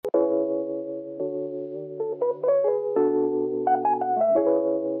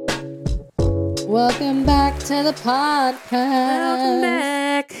Welcome back to the podcast. Welcome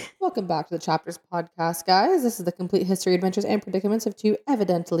back. Welcome back to the Chapters podcast, guys. This is the complete history, adventures, and predicaments of two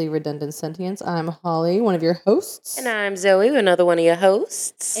evidently redundant sentients. I'm Holly, one of your hosts. And I'm Zoe, another one of your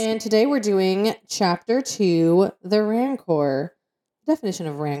hosts. And today we're doing Chapter 2, the Rancor. The definition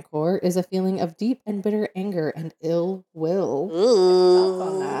of Rancor is a feeling of deep and bitter anger and ill will. Ooh.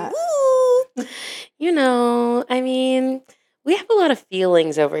 On that. Ooh. You know, I mean, we have a lot of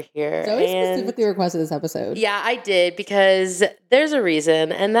feelings over here. Zoe specifically requested this episode. Yeah, I did, because there's a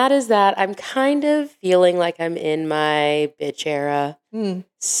reason, and that is that I'm kind of feeling like I'm in my bitch era.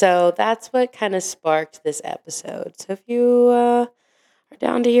 So that's what kind of sparked this episode. So if you are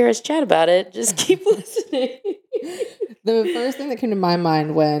down to hear us chat about it, just keep listening. The first thing that came to my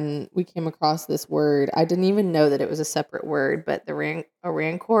mind when we came across this word, I didn't even know that it was a separate word, but a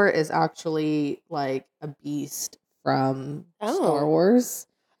Rancor is actually like a beast from Star Wars.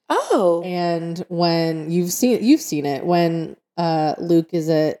 Oh. And when you've seen it when Luke is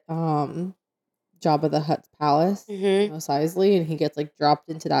at Jabba the Hutt's palace, Mos Eisley, and he gets like dropped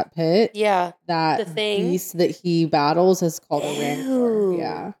into that pit. Yeah. That beast that he battles is called a Rancor.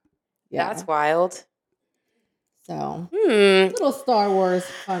 Yeah. That's wild. So, little Star Wars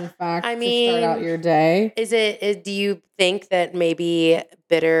fun fact to start out your day. Do you think that maybe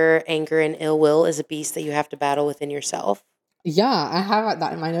bitter anger and ill will is a beast that you have to battle within yourself? Yeah, I have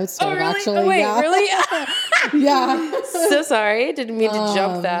that in my notes. Oh, really? Actually. Oh, wait, yeah. really? Yeah. So sorry. Didn't mean to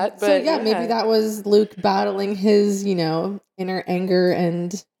jump that. But so, yeah, maybe that was Luke battling his, inner anger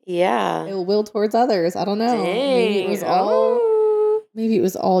and ill will towards others. I don't know. Dang. Maybe it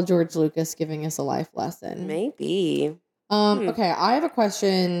was all George Lucas giving us a life lesson. Maybe. Okay, I have a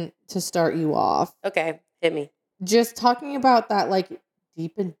question to start you off. Okay, hit me. Just talking about that, like,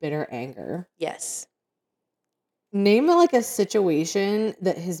 deep and bitter anger. Yes. Name like a situation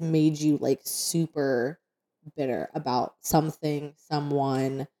that has made you like super bitter about something,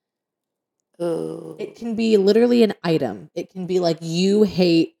 someone. Ooh. It can be literally an item. It can be like you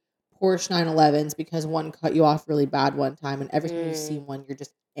hate Porsche 911s because one cut you off really bad one time, and every time you see one, you're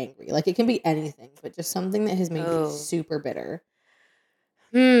just angry. Like it can be anything, but just something that has made you super bitter.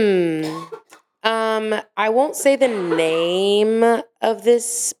 I won't say the name of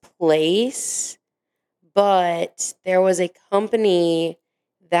this place, but there was a company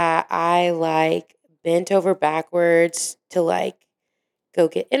that I like bent over backwards to like go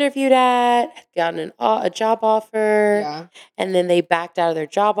get interviewed at, had gotten a job offer, and then they backed out of their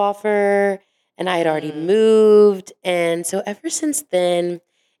job offer, and I had already moved. And so ever since then,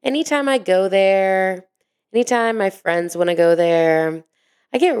 anytime I go there, anytime my friends want to go there,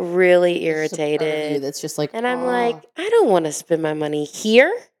 I get really irritated. That's just like, and I'm like, I don't want to spend my money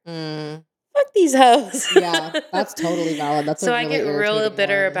here. Fuck these hoes. Yeah, that's totally valid. That's so a really I get real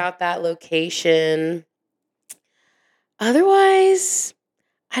bitter one. about that location. Otherwise,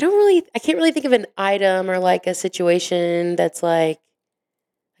 I can't really think of an item or like a situation that's like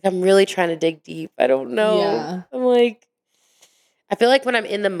I'm really trying to dig deep. I don't know. Yeah. I'm like, I feel like when I'm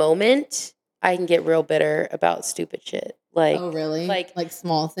in the moment, I can get real bitter about stupid shit. Like, oh really? Like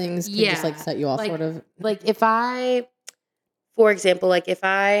small things can just like set you off, sort of. Like for example, like if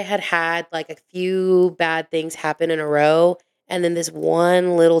I had like a few bad things happen in a row, and then this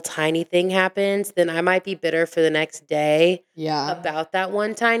one little tiny thing happens, then I might be bitter for the next day about that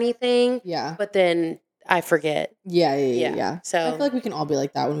one tiny thing. Yeah. But then I forget. Yeah. So I feel like we can all be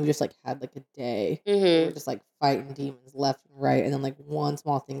like that when we just like had like a day. We're just like fighting demons left and right, and then like one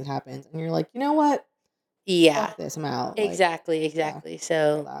small thing happens, and you're like, you know what? Yeah. Fuck this, I'm out. Exactly. Yeah,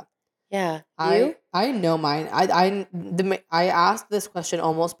 so yeah. I know mine. I asked this question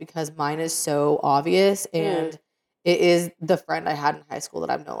almost because mine is so obvious, and it is the friend I had in high school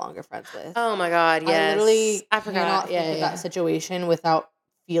that I'm no longer friends with. Oh my God, yes. I forgot. Think of that situation without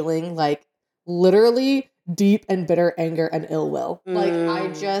feeling like literally deep and bitter anger and ill will. Like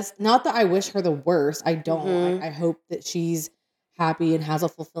I just, not that I wish her the worst. I don't. I hope that she's happy and has a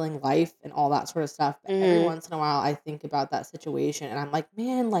fulfilling life and all that sort of stuff. But every once in a while I think about that situation and I'm like,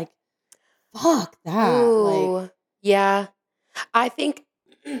 man, like, fuck that. Ooh, like, yeah. I think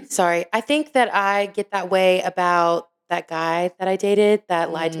that I get that way about that guy that I dated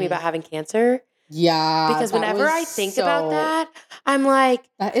that lied to me about having cancer. Yeah. Because whenever I think about that, I'm like,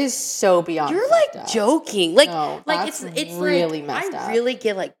 that is so beyond. You're like up. joking. Like, no, like it's really like, messed I up. really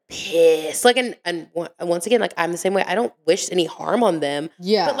get like pissed. Like, and once again, like I'm the same way. I don't wish any harm on them.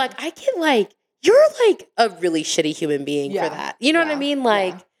 Yeah. But like, I get like, you're like a really shitty human being for that. You know what I mean?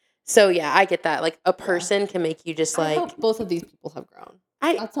 Like, so yeah, I get that. Like a person can make you just like. I hope both of these people have grown.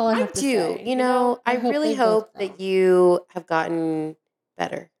 That's all I have to say. You know, I really hope that you have gotten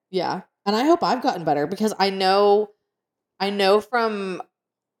better. Yeah. And I hope I've gotten better because I know from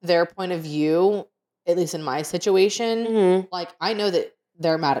their point of view, at least in my situation, like I know that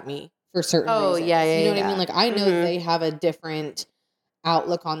they're mad at me for certain reasons. Yeah, you know what I yeah. mean? Like I know they have a different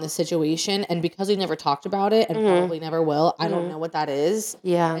outlook on the situation, and because we never talked about it and probably never will, I don't know what that is.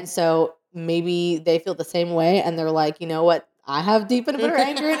 Yeah. And so maybe they feel the same way and they're like, you know what? I have deep and bitter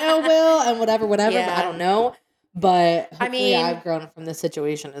anger and ill will and whatever, Yeah. but I don't know. But hopefully I mean, I've grown from this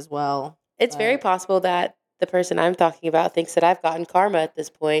situation as well. It's very possible that the person I'm talking about thinks that I've gotten karma at this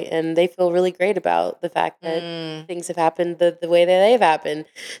point, and they feel really great about the fact that things have happened the way that they've happened.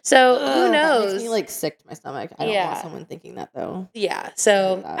 So who knows? That makes me like sick to my stomach. I don't want someone thinking that though. Yeah.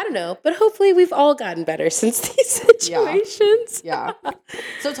 So I don't know, but hopefully we've all gotten better since these situations. Yeah.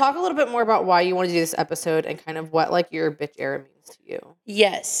 So talk a little bit more about why you want to do this episode and kind of what like your bitch era means to you.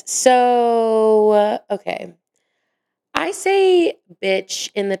 Yes. So okay. I say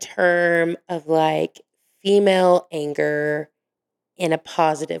bitch in the term of like female anger in a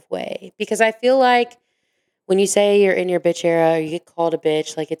positive way, because I feel like when you say you're in your bitch era or you get called a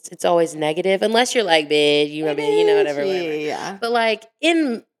bitch, like it's always negative unless you're like bitch, you know, whatever. Yeah. But like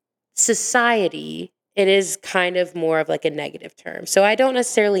in society, it is kind of more of like a negative term. So I don't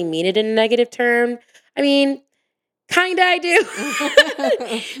necessarily mean it in a negative term. I mean, kind of I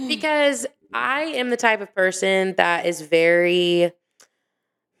do. Because I am the type of person that is very,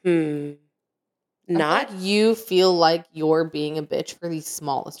 not. Like you feel like you're being a bitch for the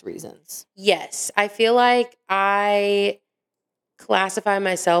smallest reasons. Yes. I feel like I classify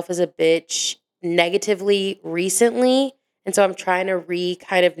myself as a bitch negatively recently. And so I'm trying to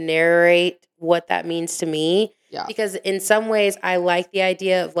kind of narrate what that means to me. Yeah. Because in some ways, I like the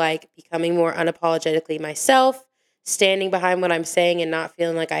idea of like becoming more unapologetically myself, standing behind what I'm saying and not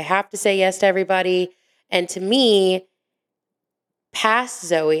feeling like I have to say yes to everybody. And to me, past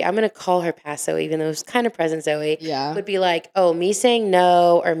Zoe, I'm going to call her past Zoe, even though it's kind of present Zoe, would be like, oh, me saying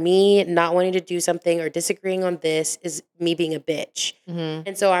no or me not wanting to do something or disagreeing on this is me being a bitch.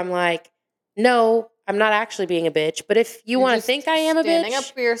 And so I'm like, no, I'm not actually being a bitch. But if you want to think I am a bitch. Standing up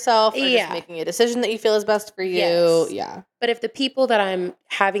for yourself or just making a decision that you feel is best for you. Yes. Yeah. But if the people that I'm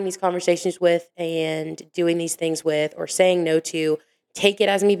having these conversations with and doing these things with or saying no to take it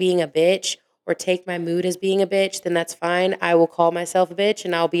as me being a bitch or take my mood as being a bitch, then that's fine. I will call myself a bitch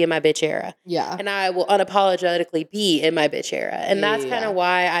and I'll be in my bitch era. Yeah. And I will unapologetically be in my bitch era. And that's kind of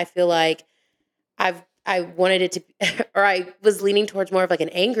why I feel like I wanted it to, or I was leaning towards more of like an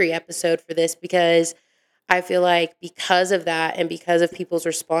angry episode for this, because I feel like because of that and because of people's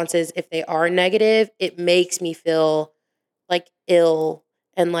responses, if they are negative, it makes me feel like ill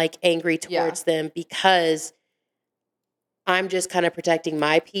and like angry towards them, because I'm just kind of protecting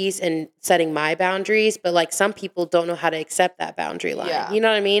my peace and setting my boundaries. But like some people don't know how to accept that boundary line. Yeah. You know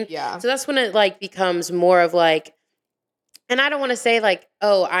what I mean? Yeah. So that's when it like becomes more of like, and I don't want to say like,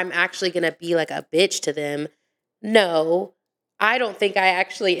 oh, I'm actually going to be like a bitch to them. No, I don't think I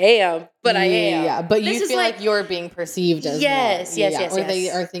actually am, but I am. Yeah, but you feel like you're being perceived as yes, one. yes. Or they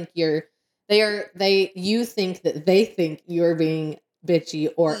are think you're you think that they think you're being bitchy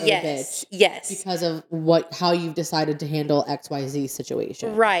or a bitch. Yes. Because of how you've decided to handle XYZ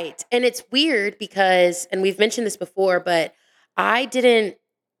situation. Right. And it's weird because, and we've mentioned this before, but I didn't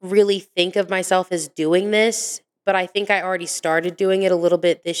really think of myself as doing this, but I think I already started doing it a little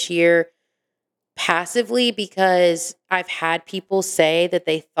bit this year passively, because I've had people say that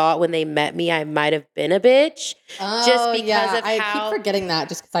they thought when they met me I might have been a bitch. Just because of I keep forgetting that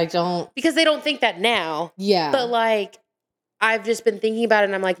just because I don't. Because they don't think that now. Yeah. But like, I've just been thinking about it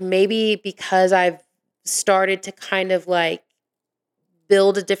and I'm like, maybe because I've started to kind of like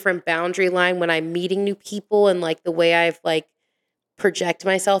build a different boundary line when I'm meeting new people, and like the way I've like project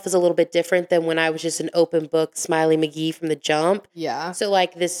myself is a little bit different than when I was just an open book Smiley McGee from the jump. Yeah. So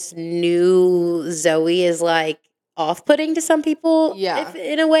like this new Zoe is like off-putting to some people,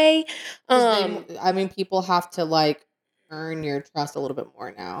 in a way. People have to like earn your trust a little bit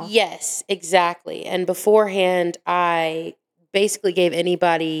more now. Yes, exactly. And beforehand, I basically gave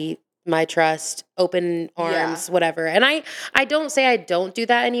anybody my trust, open arms, whatever. And I don't say I don't do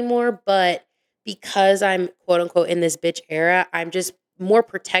that anymore, but because I'm quote unquote in this bitch era, I'm just more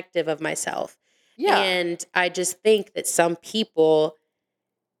protective of myself. Yeah. And I just think that some people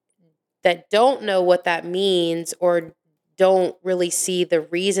that don't know what that means or don't really see the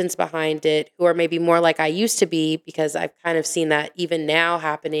reasons behind it, who are maybe more like I used to be, because I've kind of seen that even now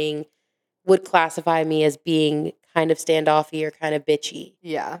happening, would classify me as being kind of standoffy or kind of bitchy.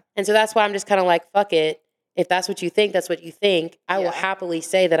 Yeah. And so that's why I'm just kind of like, fuck it. If that's what you think, that's what you think. I will happily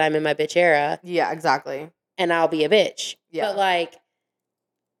say that I'm in my bitch era. Yeah, exactly. And I'll be a bitch. Yeah. But like,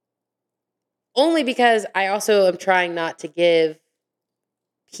 Only because I also am trying not to give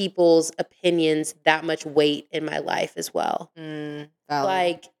people's opinions that much weight in my life as well.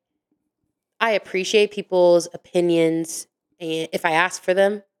 Like, I appreciate people's opinions, and if I ask for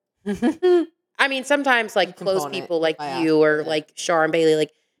them. I mean, sometimes like close people like you or like Shar and Bailey,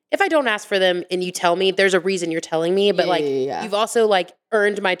 like if I don't ask for them and you tell me, there's a reason you're telling me, but you've also like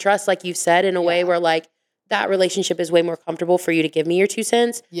earned my trust, like you've said, in a way where like that relationship is way more comfortable for you to give me your 2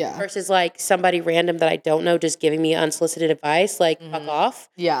 cents versus like somebody random that I don't know just giving me unsolicited advice, like fuck off.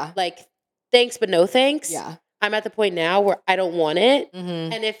 Yeah. Like, thanks, but no thanks. Yeah. I'm at the point now where I don't want it.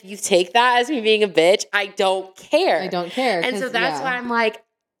 And if you take that as me being a bitch, I don't care. And so that's why I'm like,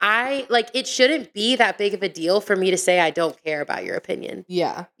 it shouldn't be that big of a deal for me to say I don't care about your opinion.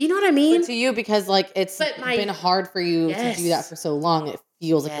 Yeah. You know what I mean? But to you, because like it's been hard for you to do that for so long, it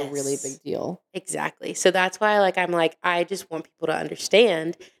feels like a really big deal. Exactly. So that's why I'm like, I just want people to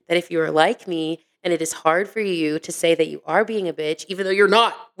understand that if you are like me and it is hard for you to say that you are being a bitch, even though you're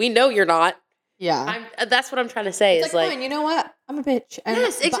not, we know you're not. Yeah. That's what I'm trying to say. It's like, fine, you know what? I'm a bitch. And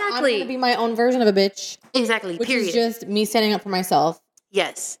yes, exactly. But I'm going to be my own version of a bitch. Exactly. Which is just me standing up for myself.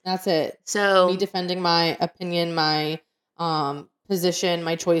 Yes. That's it. So me defending my opinion, my position,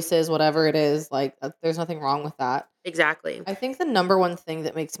 my choices, whatever it is, like there's nothing wrong with that. Exactly. I think the number one thing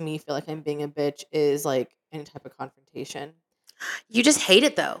that makes me feel like I'm being a bitch is like any type of confrontation. You just hate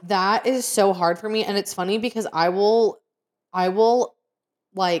it though. That is so hard for me, and it's funny because I will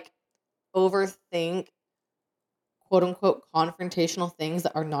like overthink quote unquote confrontational things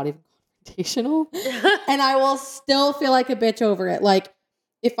that are not even confrontational. And I will still feel like a bitch over it. Like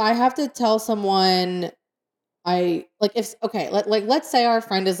if I have to tell someone let's say our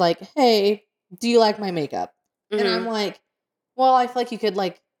friend is like, hey, do you like my makeup? And I'm like, well, I feel like you could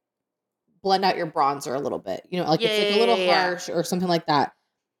like blend out your bronzer a little bit. You know, like it's like a little harsh or something like that.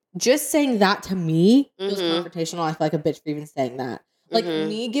 Just saying that to me feels confrontational. I feel like a bitch for even saying that. Like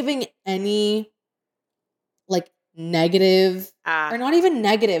me giving any like negative or not even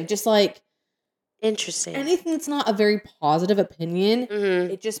negative, just like interesting. Anything that's not a very positive opinion,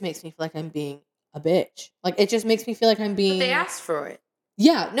 it just makes me feel like I'm being a bitch. Like it just makes me feel like I'm being. But they asked for it.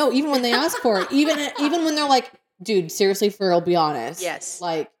 Yeah, no, even when they ask for it, even when they're like, dude, seriously, for real, be honest. Yes.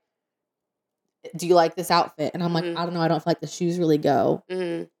 Like, do you like this outfit? And I'm like, I don't know, I don't feel like the shoes really go.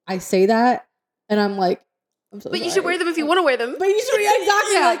 I say that, and I'm like, I'm so sorry. You should wear them if you want to wear them. But you should,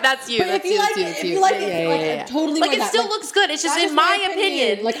 exactly. Yeah, like, that's you. But That's if you like it, totally like wear it that. still looks good. It's just in my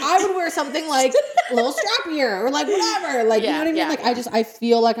opinion. Like I would wear something like a little strappier or like whatever. Like you know what I mean? Like I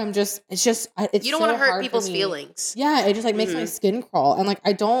feel like it's you don't want to hurt people's feelings. Yeah, it just like makes my skin crawl, and like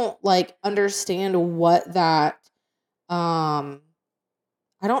I don't like understand what that I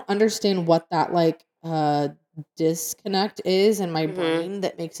don't understand what that like disconnect is in my brain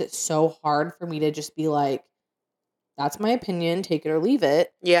that makes it so hard for me to just be like, that's my opinion, take it or leave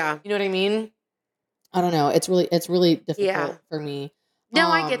it. Yeah. You know what I mean? I don't know. It's really difficult for me. No,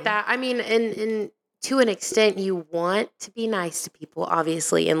 I get that. I mean, and to an extent you want to be nice to people,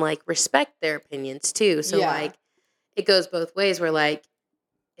 obviously, and like respect their opinions too. So like it goes both ways where like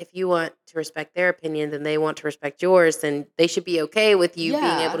if you want to respect their opinion, then they want to respect yours, then they should be okay with you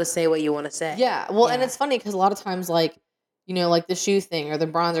being able to say what you want to say. Yeah. Well, and it's funny because a lot of times like, you know, like the shoe thing or the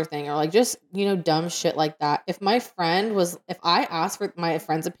bronzer thing or like just, you know, dumb shit like that. If I asked for my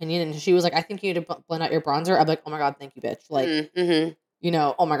friend's opinion and she was like, I think you need to blend out your bronzer, I'd be like, oh my God, thank you, bitch. Like, you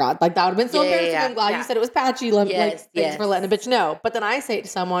know, oh my God, like that would have been so embarrassing. I'm glad you said it was patchy. Thanks for letting a bitch know. But then I say it to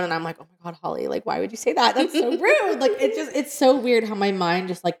someone and I'm like, oh my God, Holly, like, why would you say that? That's so rude. Like, it's so weird how my mind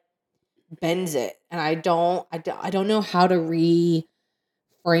just like bends it. And I don't know how to reframe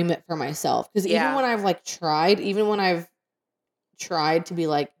it for myself. Because even when I've like tried to be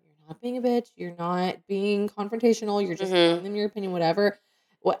like, you're not being a bitch, you're not being confrontational, you're just telling them your opinion, whatever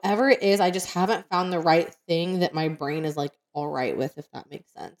it is, I just haven't found the right thing that my brain is like all right with, if that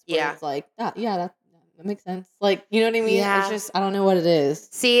makes sense. Where it's like that makes sense, like, you know what I mean? It's just, I don't know what it is.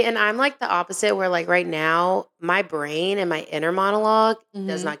 See, and I'm like the opposite, where like right now my brain and my inner monologue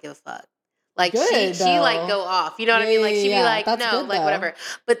does not give a fuck. Like she like go off, you know what I mean? Like she'd be like, no, like whatever.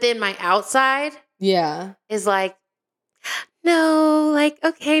 But then my outside is like, no, like,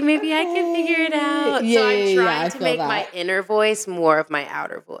 okay, maybe I can figure it out. So I'm trying to make my inner voice more of my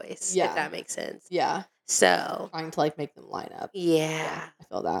outer voice, if that makes sense. Yeah. So trying to like make them line up. Yeah. I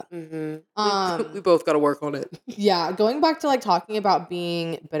feel that. We both got to work on it. Yeah. Going back to like talking about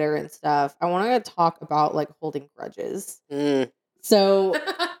being bitter and stuff, I want to talk about like holding grudges. So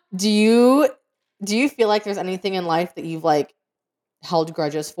do you feel like there's anything in life that you've like held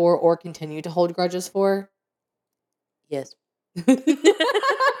grudges for or continue to hold grudges for? Yes. So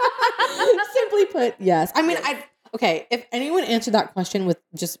Simply put, yes. I mean, okay, if anyone answered that question with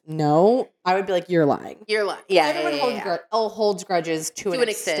just no, I would be like, you're lying. You're lying. Yeah, Everyone holds grudges to an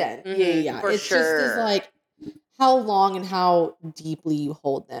extent. Mm-hmm. Yeah. For it's sure. just is like how long and how deeply you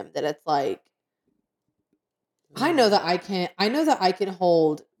hold them that it's like, I know that I can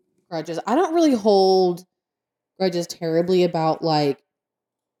hold grudges. I don't really hold grudges terribly about like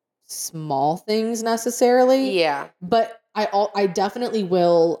small things necessarily. Yeah. But I definitely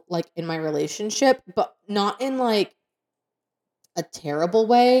will like in my relationship, but not in like a terrible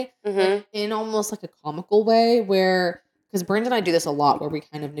way, like in almost like a comical way where because Brenda and I do this a lot where we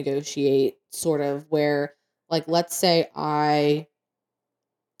kind of negotiate sort of where like let's say I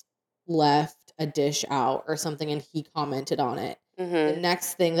left a dish out or something and he commented on it. The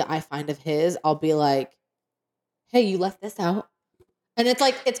next thing that I find of his, I'll be like, hey, you left this out. And it's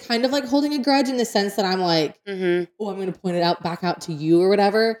like, it's kind of like holding a grudge in the sense that I'm like, oh, I'm going to point it back out to you or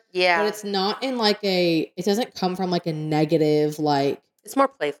whatever. Yeah. But it's not in like it doesn't come from like a negative, like. It's more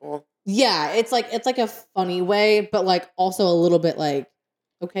playful. Yeah. It's like a funny way, but like also a little bit like,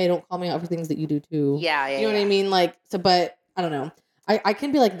 okay, don't call me out for things that you do too. Yeah. You know what I mean? Like, so, but I don't know. I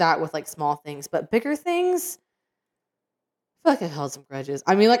can be like that with like small things, but bigger things, I feel like I held some grudges.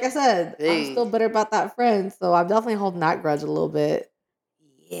 I mean, like I said, I'm still bitter about that friend, so I'm definitely holding that grudge a little bit.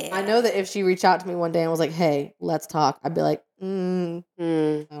 Yeah. I know that if she reached out to me one day and was like, hey, let's talk, I'd be like, I don't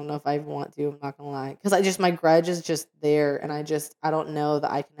know if I even want to, I'm not gonna lie. Because my grudge is just there, and I don't know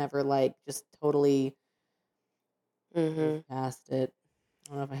that I can ever like just totally move past it.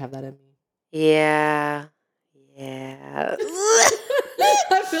 I don't know if I have that in me. Yeah. Yeah.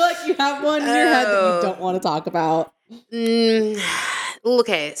 I feel like you have one in your head that you don't want to talk about.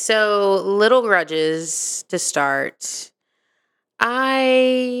 Okay, so little grudges to start.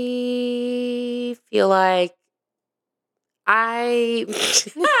 I feel like I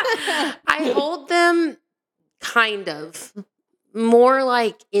hold them kind of more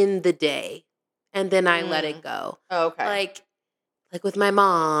like in the day, and then I let it go. Oh, okay. Like with my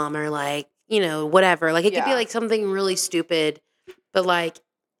mom or like, whatever. Like it could be like something really stupid, but like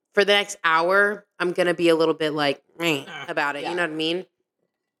for the next hour, I'm going to be a little bit like about it. You know what I mean?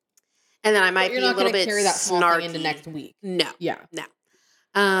 And then I might be a little bit carry that small snarky thing into next week. No. Yeah. No.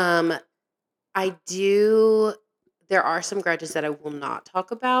 There are some grudges that I will not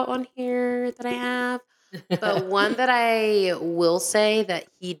talk about on here that I have. But one that I will say that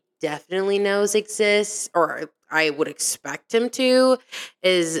he definitely knows exists, or I would expect him to,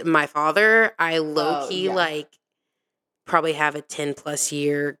 is my father. I low-key, probably have a 10-plus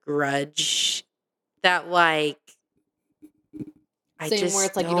year grudge that, where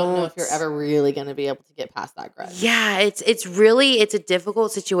it's like you don't know if you're ever really going to be able to get past that grudge. Yeah, it's a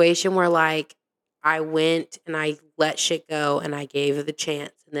difficult situation where, like, I went and I let shit go and I gave it a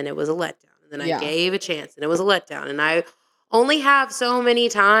chance, and then it was a letdown. And then I gave a chance and it was a letdown. And I only have so many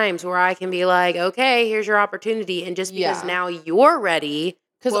times where I can be like, okay, here's your opportunity. And just because now you're ready,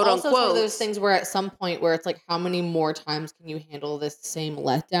 because quote also unquote, it's one of those things where at some point where it's like, how many more times can you handle this same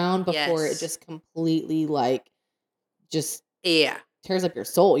letdown before it just completely tears up your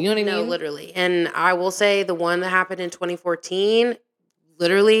soul? You know what I mean? No, literally. And I will say the one that happened in 2014,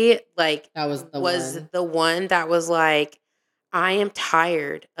 literally, like, that was the one that was like, I am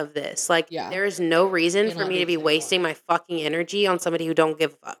tired of this. Like, there is no reason for me to be wasting my fucking energy on somebody who don't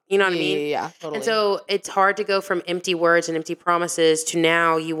give a fuck. You know what I mean? Yeah, totally. And so it's hard to go from empty words and empty promises to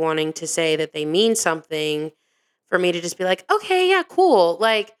now you wanting to say that they mean something for me to just be like, okay, yeah, cool.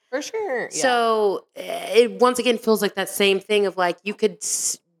 Like, for sure. Yeah. So it once again feels like that same thing of like, you could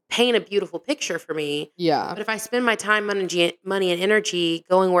paint a beautiful picture for me. Yeah. But if I spend my time, money, and energy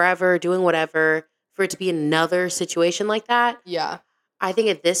going wherever, doing whatever, for it to be another situation like that, I think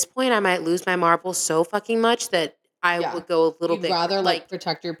at this point I might lose my marbles so fucking much that I would go a little bit. You'd rather like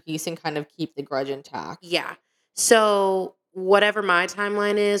protect your peace and kind of keep the grudge intact. Yeah. So whatever my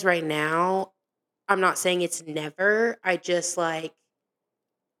timeline is right now, I'm not saying it's never. I just like,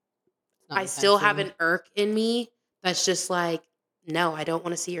 I still have an irk in me that's just like, no, I don't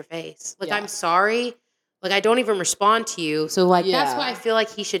want to see your face. Like, I'm sorry. Like, I don't even respond to you. So, like, that's why I feel like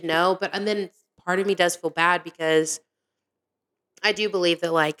he should know. And then part of me does feel bad because I do believe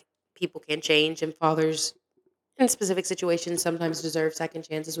that, like, people can change and fathers in specific situations sometimes deserve second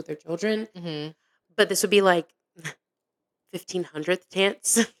chances with their children. Mm-hmm. But this would be like 1500th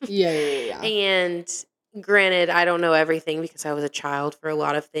chance. Yeah. And granted, I don't know everything because I was a child for a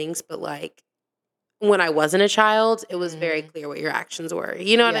lot of things, but like when I wasn't a child, it was very clear what your actions were.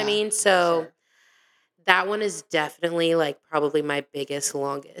 You know what I mean? So that one is definitely like probably my biggest,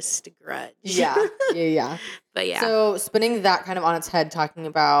 longest grudge. Yeah. But yeah. So spinning that kind of on its head, talking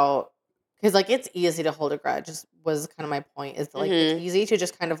about, Because, like, it's easy to hold a grudge, was kind of my point, is that, like, it's easy to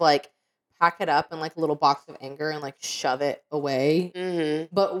just kind of, like, pack it up in, like, a little box of anger and, like, shove it away.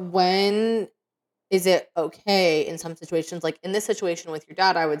 But when is it okay in some situations? Like, in this situation with your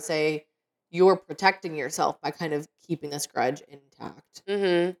dad, I would say you're protecting yourself by kind of keeping this grudge intact.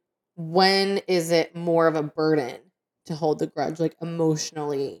 When is it more of a burden to hold the grudge, like,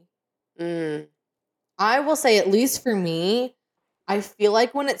 emotionally? I will say, at least for me, I feel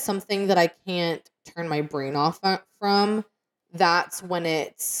like when it's something that I can't turn my brain off from, that's when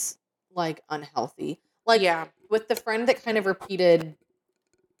it's, like, unhealthy. Like, with the friend that kind of repeated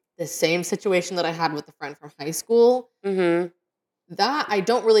the same situation that I had with the friend from high school, that I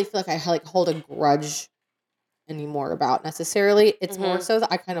don't really feel like I, like, hold a grudge anymore about necessarily. It's more so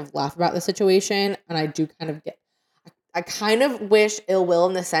that I kind of laugh about the situation, and I do kind of I kind of wish ill will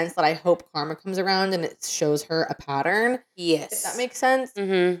in the sense that I hope karma comes around and it shows her a pattern. Yes. If that makes sense.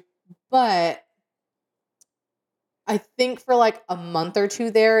 But I think for, like, a month or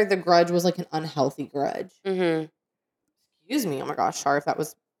two there, the grudge was, like, an unhealthy grudge. Excuse me. Oh my gosh. Sorry if that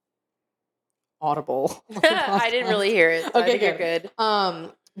was audible. I didn't really hear it. So okay, I think you're good.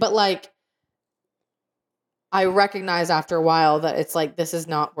 But, like, I recognize after a while that it's like, this is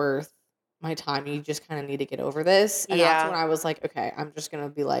not worth my time. You just kind of need to get over this. And that's when I was like, okay, I'm just going to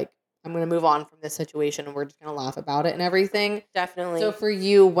be like, I'm going to move on from this situation and we're just going to laugh about it and everything. Definitely. So for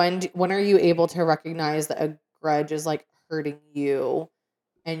you, when are you able to recognize that a grudge is, like, hurting you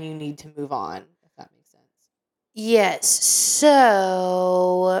and you need to move on, if that makes sense? Yes.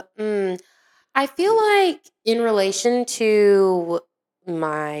 So, I feel like in relation to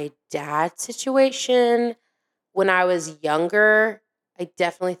my dad's situation, when I was younger, I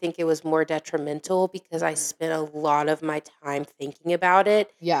definitely think it was more detrimental because I spent a lot of my time thinking about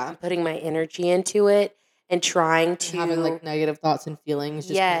it. And putting my energy into it and trying to having, like, negative thoughts and feelings.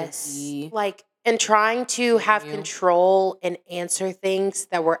 Just kind of like, and trying to have control and answer things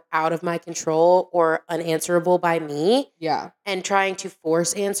that were out of my control or unanswerable by me. And trying to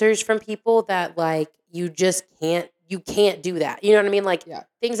force answers from people that, like, you just can't do that. You know what I mean? Like,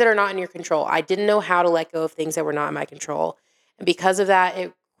 things that are not in your control. I didn't know how to let go of things that were not in my control. And because of that,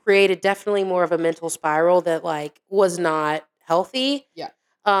 it created definitely more of a mental spiral that, like, was not healthy.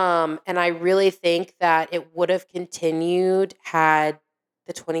 And I really think that it would have continued had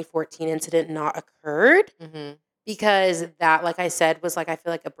the 2014 incident not occurred. Because that, like I said, was, like, I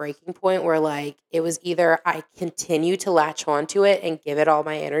feel like a breaking point where, like, it was either I continue to latch onto it and give it all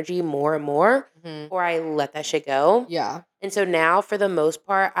my energy more and more, or I let that shit go. And so now, for the most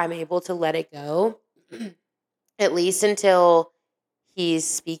part, I'm able to let it go, at least until he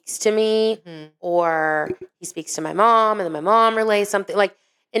speaks to me or he speaks to my mom and then my mom relays something. Like,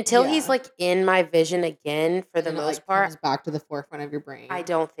 until he's, like, in my vision again, for the most part, comes back to the forefront of your brain. I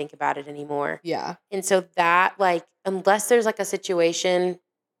don't think about it anymore. And so that, like, unless there's, like, a situation,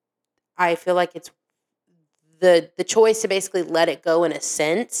 I feel like it's the choice to basically let it go in a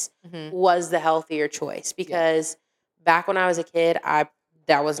sense was the healthier choice, because back when I was a kid,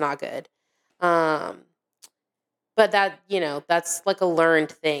 that was not good. But that, that's, like, a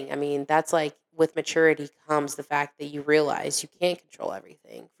learned thing. I mean, that's, like, with maturity comes the fact that you realize you can't control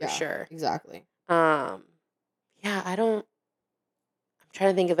everything, for sure. Exactly. I'm trying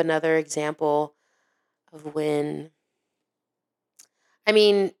to think of another example of when, I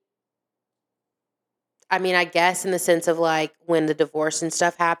mean, I guess in the sense of, like, when the divorce and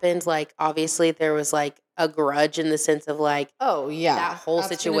stuff happened, like, obviously there was, like, a grudge in the sense of, like, that whole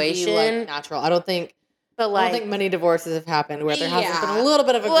situation. Like, natural. I don't think many divorces have happened where there hasn't been a little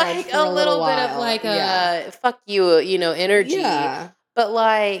bit of a grudge, like, for a little bit while. of, like, a fuck you, energy. But,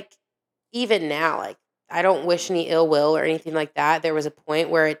 like, even now, like, I don't wish any ill will or anything like that. There was a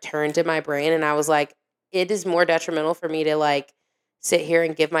point where it turned in my brain and I was like, it is more detrimental for me to, like, sit here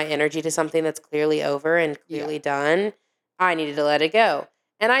and give my energy to something that's clearly over and clearly done. I needed to let it go.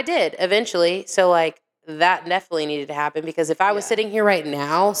 And I did eventually. So, like, that definitely needed to happen, because if I was sitting here right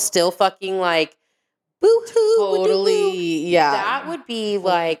now still fucking, like, boo-hoo, totally, that would be,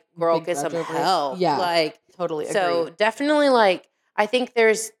 like, girl, get some help. Like, totally agree. So definitely, like, I think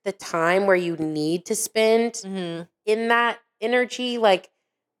there's the time where you need to spend in that energy, like,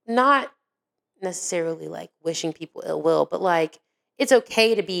 not necessarily, like, wishing people ill will, but, like, it's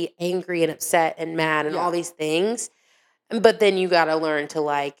okay to be angry and upset and mad and all these things. But then you got to learn to,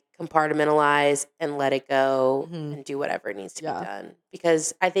 like, compartmentalize and let it go and do whatever needs to be done.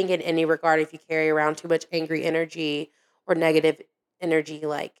 Because I think in any regard, if you carry around too much angry energy or negative energy,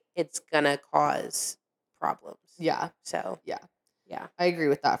 like, it's going to cause problems. So, yeah. I agree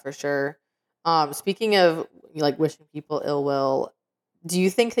with that for sure. Speaking of, like, wishing people ill will, Do you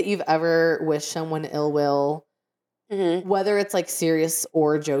think that you've ever wished someone ill will, whether it's like serious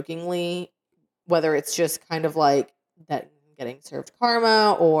or jokingly, whether it's just kind of like that getting served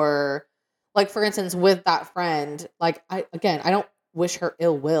karma, or like, for instance, with that friend, like, I don't wish her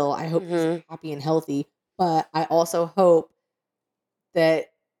ill will. I hope she's happy and healthy, but I also hope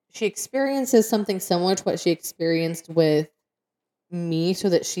that she experiences something similar to what she experienced with me, so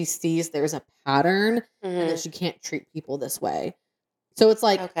that she sees there's a pattern and that she can't treat people this way. So it's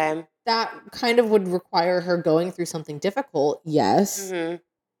like, Okay. that kind of would require her going through something difficult, yes.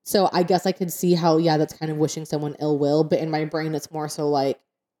 So I guess I could see how, yeah, that's kind of wishing someone ill will, but in my brain, it's more so like,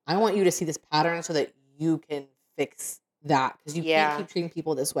 I want you to see this pattern so that you can fix that, because you can't keep treating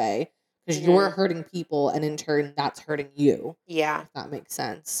people this way, because you're hurting people, and in turn, that's hurting you. Yeah. If that makes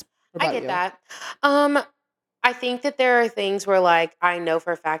sense. What I about get you? that. I think that there are things where, like, I know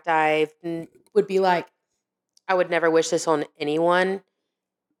for a fact I would be like, I would never wish this on anyone,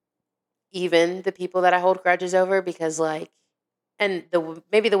 even the people that I hold grudges over, because, like, and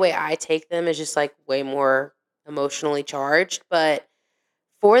maybe the way I take them is just like way more emotionally charged, but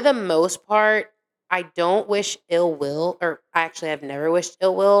for the most part, I don't wish ill will, or actually, I've never wished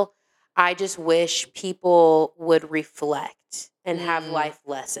ill will. I just wish people would reflect and have life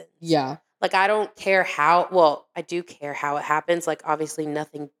lessons. Yeah. Like, I don't care how, well, I do care how it happens. Like, obviously,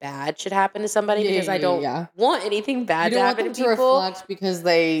 nothing bad should happen to somebody, because I don't want anything bad You to don't want happen them to to people. reflect because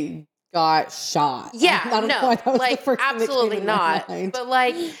they got shot. Yeah, I don't know no, why that was the like, first thing that came absolutely to my not. mind. But,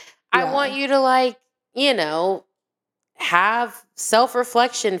 like, I want you to, like, have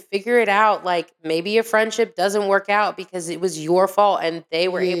self-reflection, figure it out. Like, maybe a friendship doesn't work out because it was your fault and they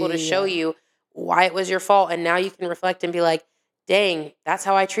were able to show you why it was your fault. And now you can reflect and be like, dang, that's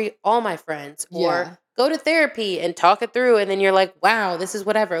how I treat all my friends. Or go to therapy and talk it through. And then you're like, wow, this is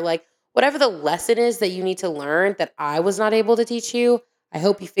whatever. Like, whatever the lesson is that you need to learn that I was not able to teach you, I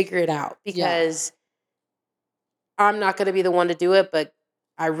hope you figure it out, because I'm not going to be the one to do it, but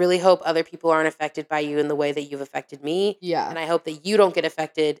I really hope other people aren't affected by you in the way that you've affected me. Yeah. And I hope that you don't get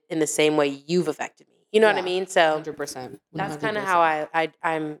affected in the same way you've affected me. You know what I mean? So 100%. that's kind of how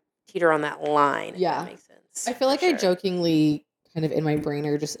I'm teeter on that line, if that makes sense. I feel like I jokingly, kind of in my brain,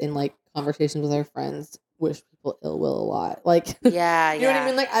 or just in like conversations with our friends, wish people ill will a lot. Like, Yeah, you know what I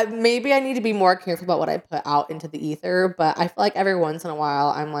mean? Like, maybe I need to be more careful about what I put out into the ether, but I feel like every once in a while,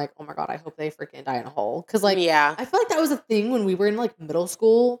 I'm like, oh my God, I hope they freaking die in a hole. Because, like, I feel like that was a thing when we were in like middle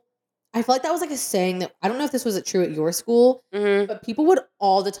school. I feel like that was like a saying that, I don't know if this was true at your school, but people would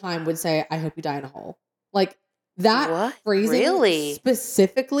all the time would say, I hope you die in a hole. Like, that phrasing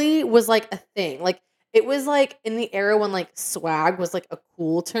specifically was like a thing. Like, it was like in the era when like swag was like a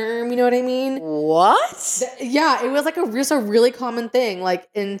cool term, you know what I mean? What? Yeah, it was like just a really common thing. Like,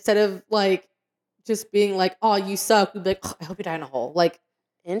 instead of like just being like, oh, you suck, we'd be like, oh, I hope you die in a hole. Like,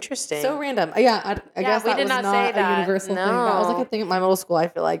 interesting. so random. Yeah, I guess we that did was not not say a that. universal thing. That was like a thing at my middle school. I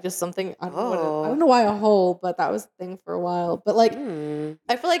feel like just something. I don't know why a hole, but that was a thing for a while. But like,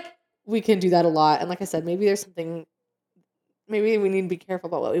 I feel like we can do that a lot. And like I said, maybe there's something. Maybe we need to be careful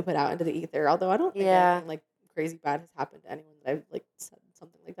about what we put out into the ether. Although I don't think anything like crazy bad has happened to anyone that I've like said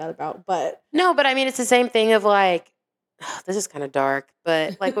something like that about. But no, but I mean, it's the same thing of like, this is kind of dark,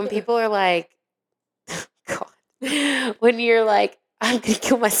 but like when people are like, God, when you're like, I'm gonna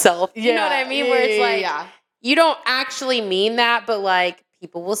kill myself. You know what I mean? Where it's like, you don't actually mean that, but like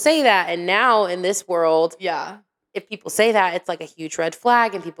people will say that. And now in this world, if people say that, it's like a huge red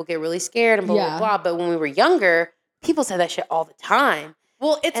flag and people get really scared and blah, blah, blah. But when we were younger, people said that shit all the time.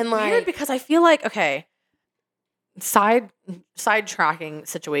 Well, it's weird because I feel like, okay, sidetracking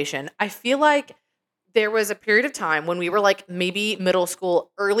situation. I feel like there was a period of time when we were like maybe middle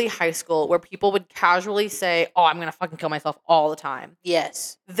school, early high school, where people would casually say, oh, I'm going to fucking kill myself all the time.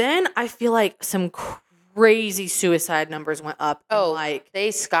 Yes. Then I feel like some crazy suicide numbers went up. Oh, like they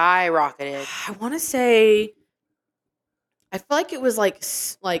skyrocketed. I want to say, I feel like it was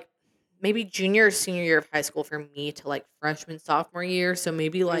like maybe junior or senior year of high school for me to like freshman, sophomore year. So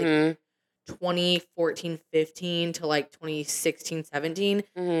maybe like 2014, 15 to like 2016, 17.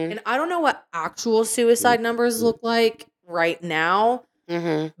 And I don't know what actual suicide numbers look like right now.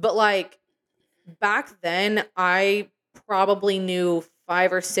 But like back then, I probably knew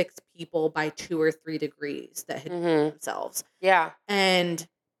 5 or 6 people by 2 or 3 degrees that had killed themselves. Yeah. And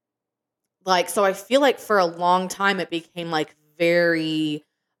like, so I feel like for a long time it became like very,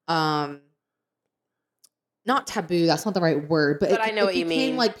 not taboo, that's not the right word, but I know what you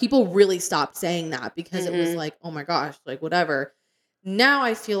mean. Like people really stopped saying that because it was like, oh my gosh, like whatever. Now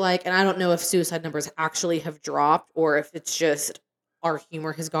I feel like, and I don't know if suicide numbers actually have dropped or if it's just our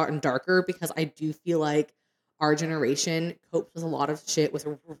humor has gotten darker, because I do feel like our generation copes with a lot of shit with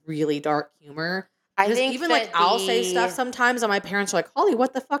really dark humor. I Because think even that like I'll say stuff sometimes and my parents are like, Holly,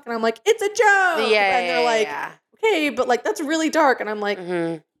 what the fuck? And I'm like, it's a joke. And they're like, okay, but like that's really dark. And I'm like,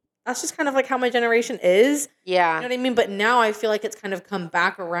 that's just kind of like how my generation is. Yeah. You know what I mean? But now I feel like it's kind of come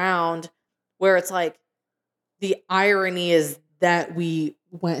back around where it's like the irony is that we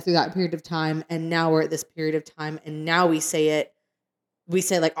went through that period of time and now we're at this period of time and now we say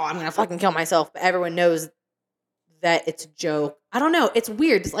like, oh, I'm going to fucking kill myself. But everyone knows that it's a joke. I don't know. It's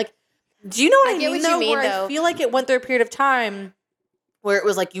weird. It's like, do you know what I mean, though? Where I feel like it went through a period of time where it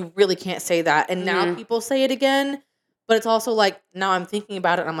was like, you really can't say that. And now people say it again. But it's also like, now I'm thinking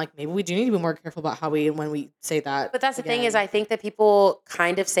about it. And I'm like, maybe we do need to be more careful about when we say that. But that's the thing is, I think that people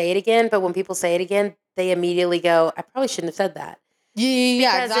kind of say it again. But when people say it again, they immediately go, I probably shouldn't have said that.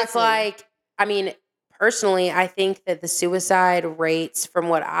 Yeah, because it's like, I mean, personally, I think that the suicide rates from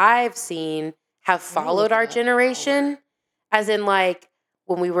what I've seen have followed our generation. As in, like,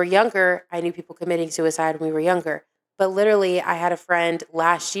 when we were younger, I knew people committing suicide when we were younger. But literally, I had a friend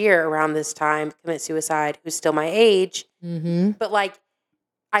last year around this time commit suicide who's still my age. Mm-hmm. But, like,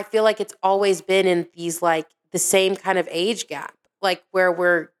 I feel like it's always been in these, like, the same kind of age gap. Like, where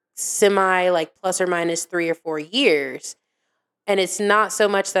we're semi, like, plus or minus 3 or 4 years. And it's not so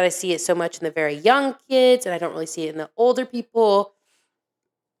much that I see it so much in the very young kids, and I don't really see it in the older people.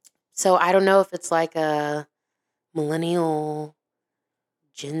 So I don't know if it's like a millennial,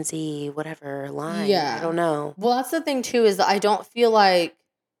 Gen Z, whatever line. Yeah. I don't know. Well, that's the thing, too, is that I don't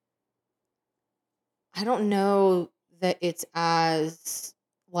know that it's as,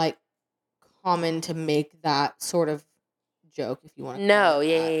 like, common to make that sort of joke, if you want to call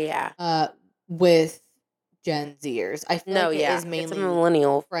it that. Yeah. With Gen Zers. I feel like it is mainly it's a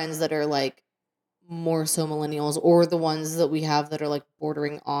millennial friends that are, like, more so millennials, or the ones that we have that are, like,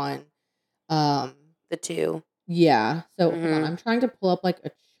 bordering on the two. Yeah. So hold on, I'm trying to pull up like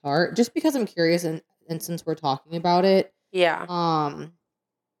a chart just because I'm curious and since we're talking about it. Yeah.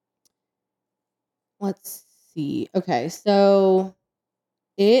 Let's see. Okay, so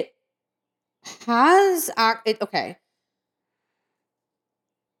it okay.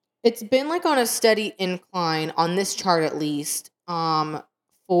 It's been like on a steady incline on this chart at least.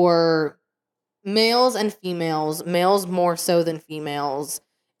 For males and females, males more so than females.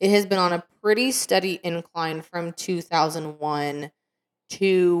 It has been on a pretty steady incline from 2001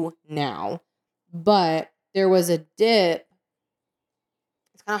 to now. But there was a dip.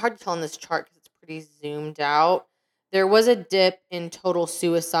 It's kind of hard to tell in this chart because it's pretty zoomed out. There was a dip in total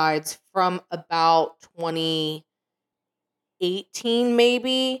suicides from about 2018,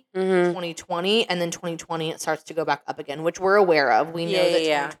 maybe 2020, and then 2020 it starts to go back up again, which we're aware of. We know that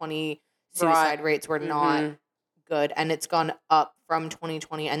 2020 suicide rates were not good, and it's gone up from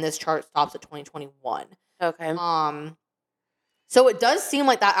 2020, and this chart stops at 2021. Okay. So it does seem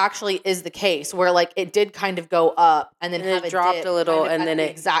like that actually is the case, where like it did kind of go up and then have it dropped a little, kind of and then the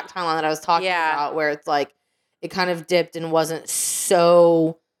exact timeline that I was talking about, where it's like it kind of dipped and wasn't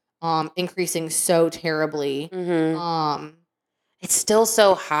so increasing so terribly. It's still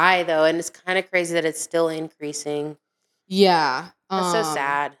so high though, and it's kind of crazy that it's still increasing. Yeah. That's so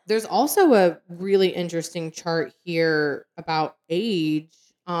sad. There's also a really interesting chart here about age.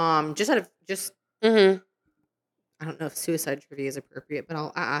 I don't know if suicide trivia is appropriate, but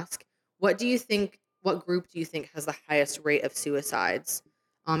I'll ask. What group do you think has the highest rate of suicides?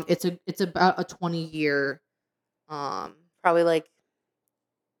 It's about a 20-year probably like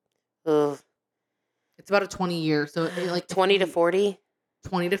it's about a 20-year, so like 20 to 40.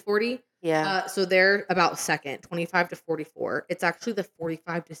 20 to 40? Yeah. So they're about second, 25 to 44. It's actually the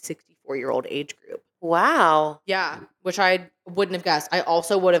 45 to 64-year-old age group. Wow. Yeah, which I wouldn't have guessed. I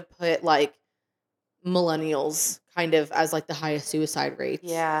also would have put like millennials kind of as like the highest suicide rates.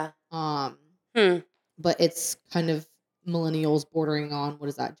 Yeah. But it's kind of millennials bordering on, what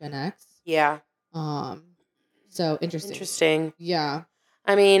is that, Gen X? Yeah. So interesting. Interesting. Yeah.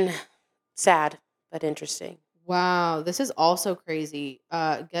 I mean, sad, but interesting. Wow, this is also crazy.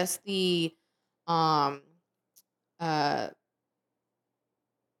 Guess the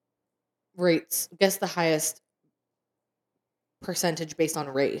rates. Guess the highest percentage based on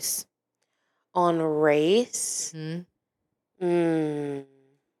race. On race?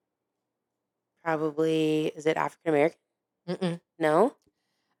 Probably, is it African American? No?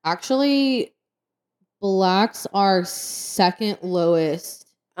 Actually, blacks are second lowest.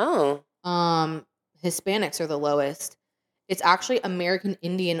 Oh. Hispanics are the lowest. It's actually American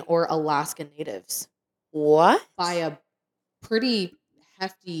Indian or Alaskan Natives. What? By a pretty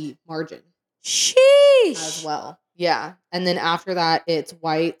hefty margin. Sheesh. As well. Yeah. And then after that, it's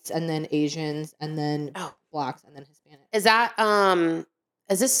whites and then Asians and then blacks and then Hispanic. Is that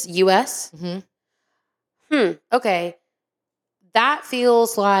is this US? Mm-hmm. Okay. That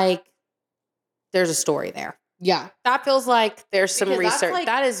feels like there's a story there. Yeah. That feels like there's some research. Like,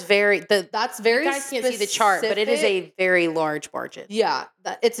 that's very you guys can't see the chart, but it is a very large margin. Yeah.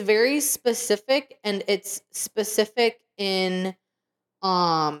 It's very specific, and it's specific in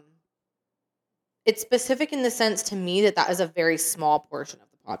it's specific in the sense to me that is a very small portion of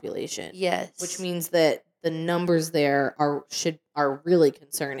the population. Yes. Which means that the numbers there are really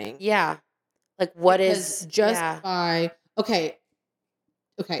concerning. Yeah. Like what because is just by okay,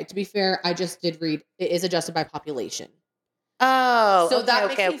 to be fair, I just did read it is adjusted by population. Oh, so okay,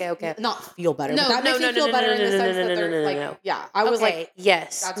 that okay. makes me not feel better. No, but that makes me feel better in the sense that they're like, yeah, I was like,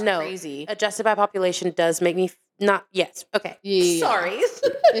 yes, that's crazy. Adjusted by population does make me not, yes, okay. Yeah. Sorry.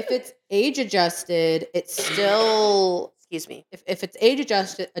 If it's age adjusted, it's still, excuse me. If it's age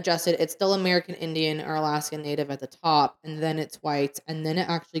adjusted, it's still American Indian or Alaskan Native at the top, and then it's whites, and then it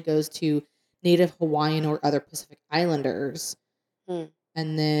actually goes to Native Hawaiian or other Pacific Islanders.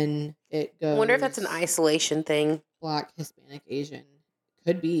 And then it goes. I wonder if that's an isolation thing. Black, Hispanic, Asian.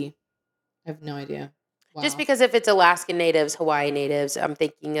 Could be. I have no idea. Wow. Just because if it's Alaskan Natives, Hawaii Natives, I'm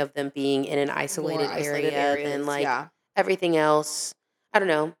thinking of them being in an isolated area than like everything else. I don't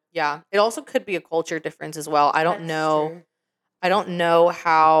know. Yeah. It also could be a culture difference as well. I don't know. True. I don't know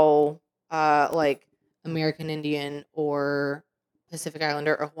how like American Indian or Pacific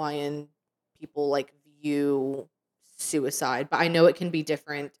Islander or Hawaiian people like view suicide, but I know it can be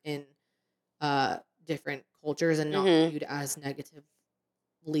different in different cultures and not viewed as negatively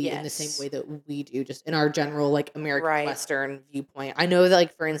in the same way that we do, just in our general like American Western viewpoint. I know that,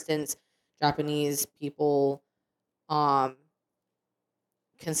 like, for instance, Japanese people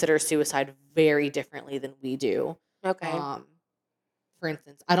consider suicide very differently than we do. Okay. For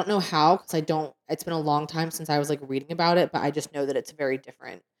instance, I don't know how, because it's been a long time since I was like reading about it, but I just know that it's very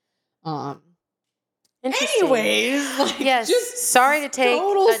different. Anyways, like, yes. Just sorry to take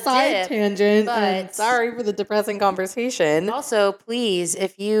total a side tangent, but and sorry for the depressing conversation. Also, please,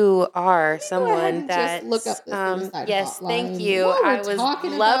 if you are someone that look up the suicide yes, hotline. thank you. I would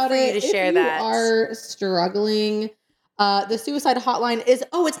love for you to share that. If you are struggling, the suicide hotline is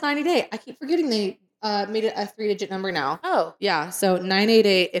it's 90-day. I keep forgetting they made it a 3-digit number now. Oh, yeah. So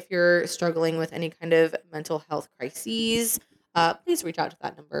 988. If you're struggling with any kind of mental health crises, please reach out to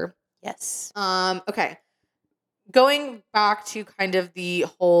that number. Yes. Okay. Going back to kind of the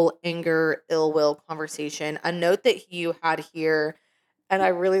whole anger, ill will conversation, a note that you had here, and I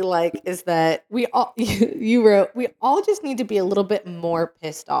really like, is that you wrote, we all just need to be a little bit more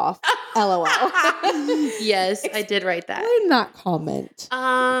pissed off. LOL. Yes, I did write that. Explain that comment.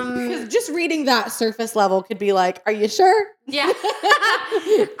 Because just reading that surface level could be like, are you sure? Yeah.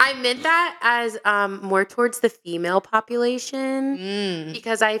 I meant that as more towards the female population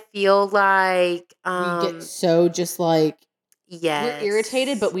because I feel like we get so just like we're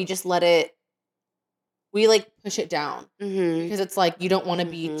irritated, but we just let it. We like push it down because it's like you don't want to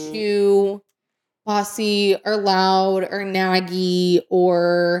be too bossy or loud or naggy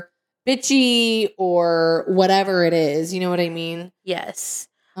or bitchy or whatever it is. You know what I mean? Yes.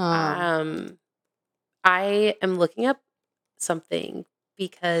 I am looking up something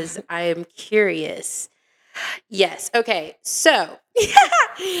because I am curious. Yes. Okay. So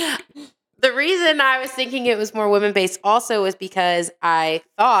the reason I was thinking it was more women-based also was because I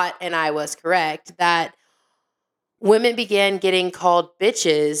thought, and I was correct, that women began getting called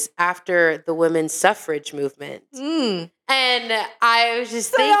bitches after the women's suffrage movement. And I was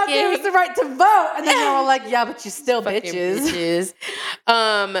just thinking... it was the right to vote. And then they were like, yeah, but you're still bitches.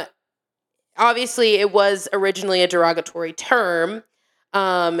 Obviously, it was originally a derogatory term,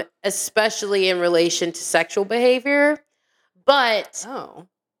 especially in relation to sexual behavior. But...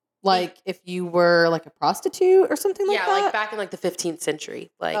 like if you were like a prostitute or something like that? Yeah, like back in like the 15th century.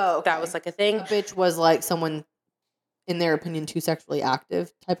 Like that was like a thing. A bitch was like someone, in their opinion, too sexually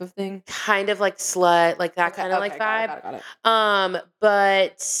active type of thing. Kind of like slut, like that kind of like vibe. Got it.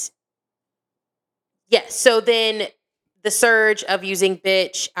 But yes, so then the surge of using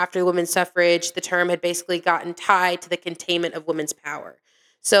bitch after women's suffrage, the term had basically gotten tied to the containment of women's power.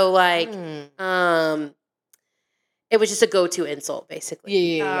 So like it was just a go-to insult,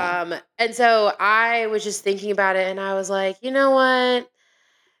 basically. Yeah. And so I was just thinking about it, and I was like, you know what?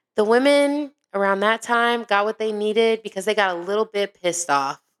 The women around that time got what they needed because they got a little bit pissed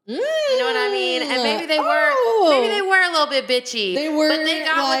off. You know what I mean? And maybe they were a little bit bitchy. They were, but they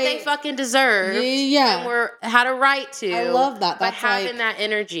got what they fucking deserved. Yeah, and had a right to. I love that. That's by having that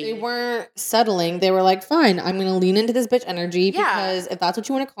energy. They weren't settling. They were like, fine, I'm going to lean into this bitch energy because if that's what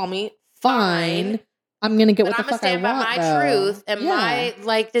you want to call me, fine. I'm gonna get what the I'm gonna fuck I stand by want, my though. truth and my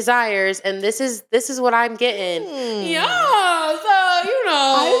like desires, and this is what I'm getting. Yeah, so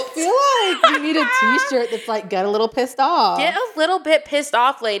I feel like we need a T-shirt that's like get a little pissed off. Get a little bit pissed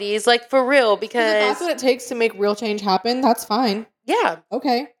off, ladies, like for real, because if that's what it takes to make real change happen, that's fine. Yeah.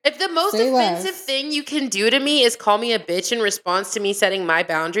 Okay. If the most offensive thing you can do to me is call me a bitch in response to me setting my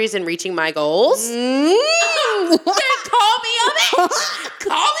boundaries and reaching my goals, then call me a bitch.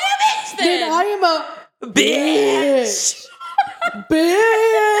 Call me a bitch then. Then I am a bitch.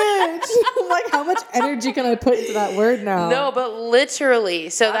 Bitch. Like, how much energy can I put into that word now? No, but literally.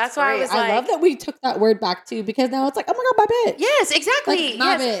 So that's why I was like, I love that we took that word back too, because now it's like, oh my God, my bitch. Yes, exactly. Like,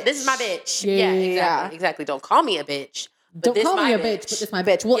 my bitch. This is my bitch. Yeah, exactly. Don't call me a bitch. Don't call me a bitch, but this is my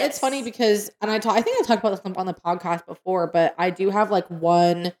bitch. Well, it's funny because, and I think I talked about this on the podcast before, but I do have like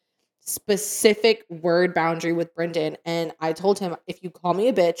one specific word boundary with Brendan, and I told him, if you call me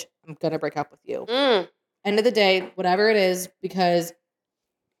a bitch, I'm gonna break up with you. End of the day, whatever it is, because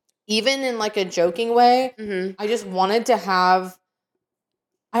even in like a joking way, I just wanted to have,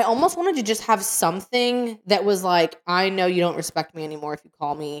 I almost wanted to just have something that was like, I know you don't respect me anymore if you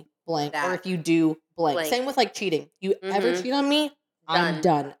call me blank, or if you do blank. Same with like cheating. You ever cheat on me, I'm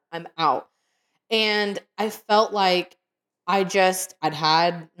done. I'm out. And I felt like I'd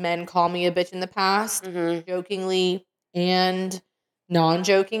had men call me a bitch in the past, jokingly and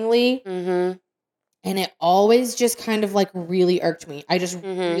non-jokingly. And it always just kind of like really irked me. I just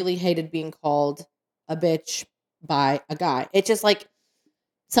really hated being called a bitch by a guy. It's just like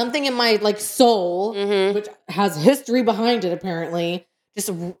something in my like soul, which has history behind it apparently, it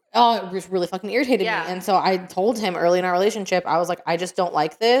was really fucking irritated me. And so I told him early in our relationship, I was like, I just don't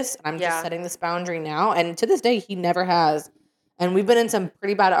like this. And I'm just setting this boundary now. And to this day, he never has. And we've been in some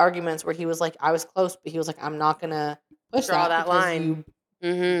pretty bad arguments where he was like, I was close, but he was like, I'm not going to push that line.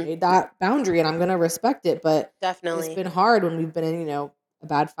 You made that boundary and I'm going to respect it. But definitely, it's been hard when we've been in, a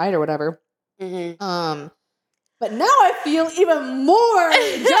bad fight or whatever. But now I feel even more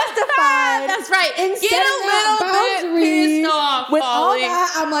justified. That's right. In Get a little bit pissed off, with all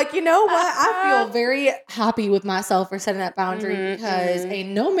that, I'm like, you know what? I feel very happy with myself for setting that boundary because ain't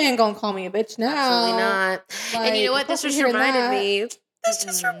no man gonna call me a bitch now. Absolutely not. Like, and you know what? This just reminded me. This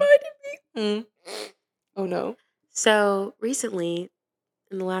just reminded me. Oh no. So recently,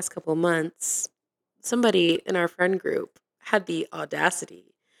 in the last couple of months, somebody in our friend group had the audacity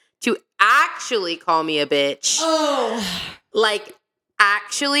to actually call me a bitch. Oh. Like,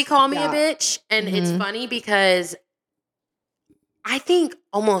 actually call me a bitch. And it's funny because I think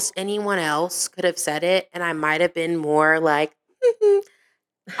almost anyone else could have said it, and I might have been more like,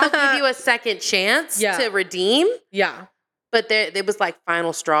 I'll give you a second chance to redeem. Yeah. But there was like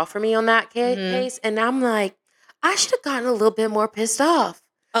final straw for me on that case. And I'm like, I should have gotten a little bit more pissed off.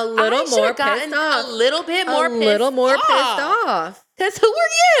 A little more pissed off. Because who are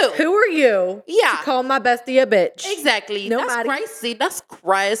you? Who are you? Yeah. To call my bestie a bitch. Exactly. Nobody. That's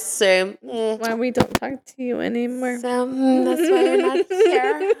crazy. Why we don't talk to you anymore. So that's why you're not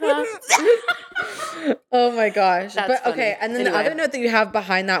here. Huh? Oh my gosh. That's but funny. okay. And then the other note that you have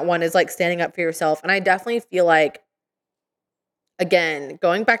behind that one is like standing up for yourself. And I definitely feel like, again,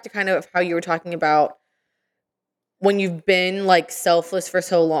 going back to kind of how you were talking about when you've been like selfless for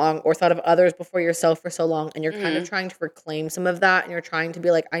so long or thought of others before yourself for so long, and you're kind of trying to reclaim some of that, and you're trying to be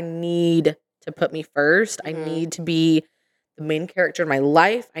like, I need to put me first. I need to be the main character in my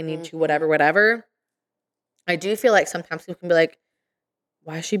life. I need to whatever. I do feel like sometimes people can be like,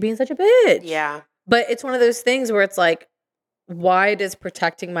 why is she being such a bitch? Yeah. But it's one of those things where it's like, why does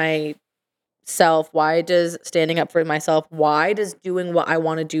protecting myself, why does standing up for myself, why does doing what I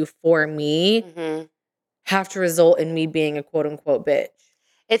want to do for me have to result in me being a quote unquote bitch?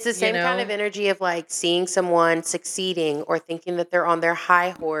 It's the same kind of energy of like seeing someone succeeding or thinking that they're on their high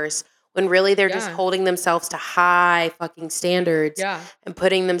horse when really they're just holding themselves to high fucking standards and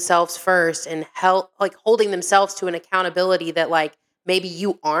putting themselves first and like holding themselves to an accountability that like maybe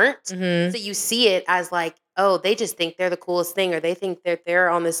you aren't. So you see it as like, oh, they just think they're the coolest thing, or they think that they're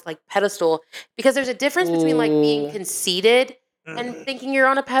on this like pedestal, because there's a difference between like being conceited and thinking you're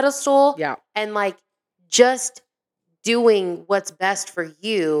on a pedestal and like just doing what's best for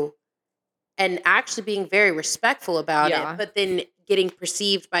you and actually being very respectful about it, but then getting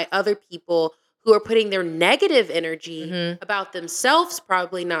perceived by other people who are putting their negative energy about themselves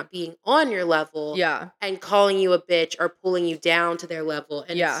probably not being on your level and calling you a bitch or pulling you down to their level.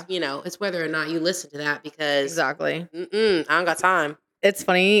 And it's, it's whether or not you listen to that, because I don't got time. It's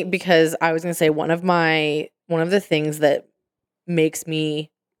funny because I was going to say one of the things that makes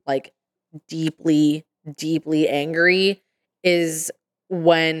me like deeply angry is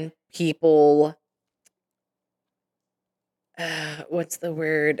when people what's the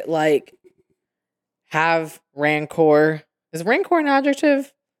word? Like, have rancor. Is rancor an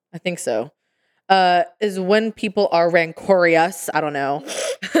adjective? I think so. Is when people are rancorous, I don't know,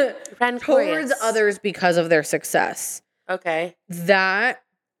 towards others because of their success. Okay. That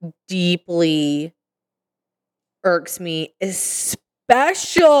deeply irks me,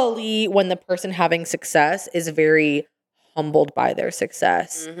 especially when the person having success is very humbled by their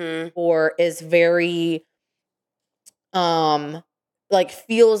success, or is very like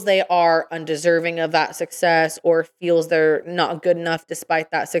feels they are undeserving of that success, or feels they're not good enough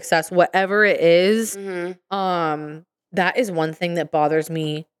despite that success, whatever it is. That is one thing that bothers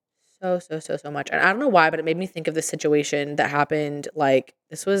me so much. And I don't know why, but it made me think of this situation that happened, like,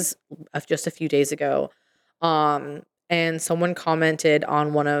 this was just a few days ago. And someone commented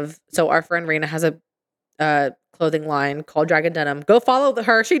on so our friend Raina has a clothing line called Dragon Denim. Go follow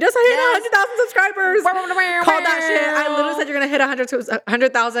her. She just hit 100,000 subscribers. Called that shit. I literally said you're gonna hit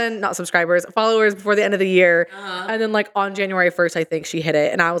 100,000 not subscribers, followers before the end of the year. And then like on January 1st, I think she hit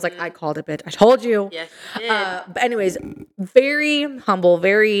it, and I was like, I called it, bitch. I told you. Yes, you did. But anyways, very humble,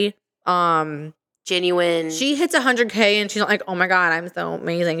 very genuine. She hits 100K and she's not like, oh my God, I'm so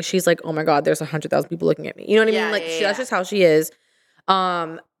amazing. She's like, oh my God, there's 100,000 people looking at me. You know what I mean? Like, that's just how she is.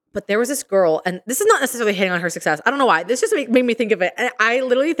 But there was this girl, and this is not necessarily hitting on her success. I don't know why. This just made me think of it. And I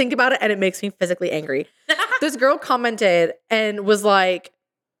literally think about it, and it makes me physically angry. This girl commented and was like,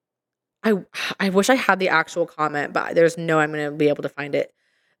 I wish I had the actual comment, but there's no I'm going to be able to find it.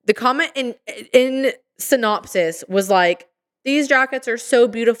 The comment in synopsis was like, these jackets are so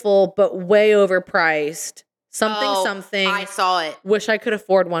beautiful, but way overpriced. Something. I saw it. Wish I could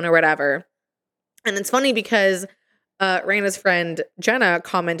afford one or whatever. And it's funny because Raina's friend Jenna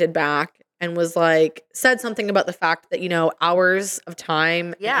commented back and was like, said something about the fact that, you know, hours of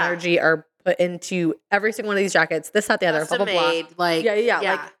time and energy are put into every single one of these jackets. This, that, the other, blah, blah, blah. Like,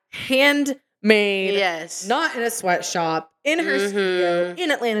 like handmade. Yes. Not in a sweatshop, in her studio,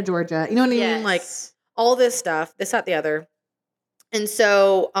 in Atlanta, Georgia. You know what I mean? Like, all this stuff, this, that, the other. And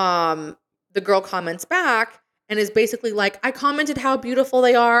so the girl comments back and is basically like, I commented how beautiful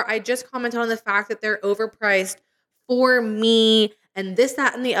they are. I just commented on the fact that they're overpriced for me and this,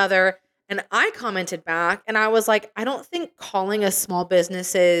 that, and the other. And I commented back and I was like, I don't think calling a small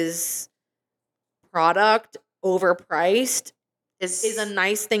business's product overpriced is a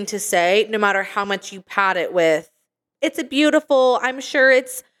nice thing to say, no matter how much you pat it with. It's a beautiful, I'm sure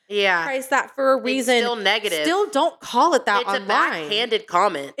it's priced that for a reason. It's still negative. Still don't call it that online. It's a backhanded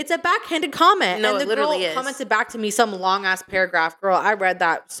comment. It's a backhanded comment. No, and it literally is. Commented back to me some long-ass paragraph. Girl, I read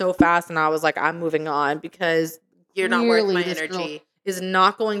that so fast and I was like, I'm moving on because you're not worth my energy. Is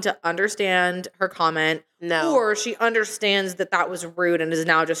not going to understand her comment. No. Or she understands that was rude and is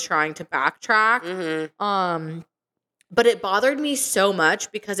now just trying to backtrack. But it bothered me so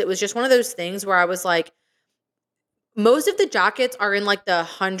much because it was just one of those things where I was like, most of the jackets are in like the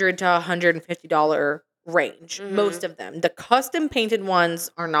 $100 to $150 range. Most of them. The custom painted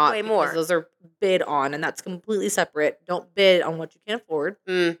ones are not. Way more. Those are bid on, and that's completely separate. Don't bid on what you can't afford.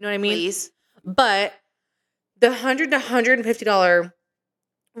 You know what I mean? Please. But the $100 to $150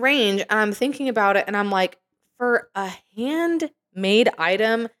 range, and I'm thinking about it, and I'm like, for a handmade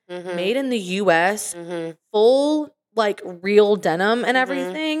item made in the U.S., full like real denim and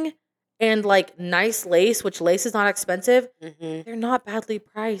everything, and like nice lace, which lace is not expensive, they're not badly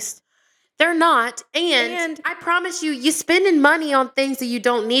priced. They're not. And I promise you spending money on things that you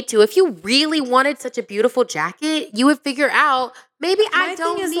don't need to. If you really wanted such a beautiful jacket, you would figure out, maybe I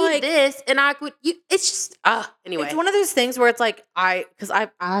don't need this, and I would. It's just anyway. It's one of those things where it's like I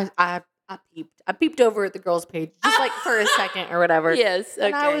peeped over at the girl's page just like for a second or whatever. Yes, okay.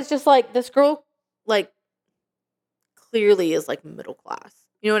 And I was just like, this girl like clearly is like middle class.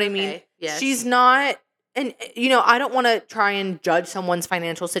 You know what I mean? Yes. She's not. And, you know, I don't want to try and judge someone's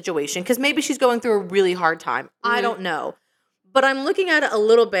financial situation because maybe she's going through a really hard time. I don't know. But I'm looking at it a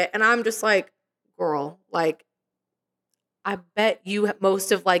little bit and I'm just like, girl, like, I bet you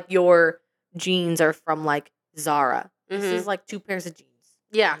most of like your jeans are from like Zara. This is like 2 pairs of jeans.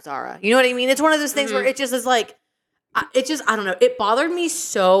 Yeah. From Zara. You know what I mean? It's one of those things where it just is like, I don't know. It bothered me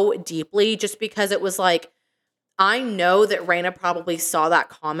so deeply just because it was like, I know that Raina probably saw that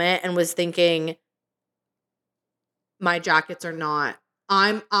comment and was thinking, my jackets are not,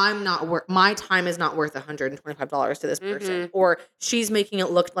 I'm not worth, my time is not worth $125 to this person. Or she's making it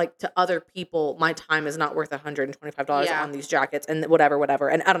look like to other people, my time is not worth $125 on these jackets and whatever.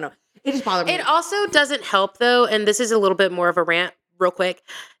 And I don't know. It just bothered me. It also doesn't help though, and this is a little bit more of a rant real quick,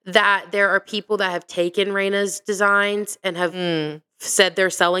 that there are people that have taken Raina's designs and have said they're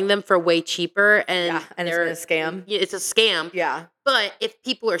selling them for way cheaper and and it's been a scam. It's a scam. Yeah. But if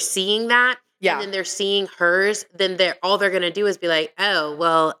people are seeing that and then they're seeing hers, then all they're going to do is be like, oh,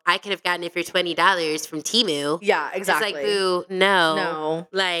 well, I could have gotten it for $20 from Temu. Yeah, exactly. It's like, boo, no.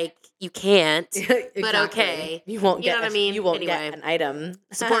 Like, you can't. Exactly. But okay. You won't get know what I mean? You won't get an item.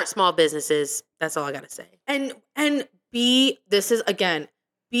 Support small businesses. That's all I got to say. And be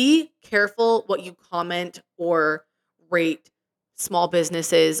careful what you comment or rate small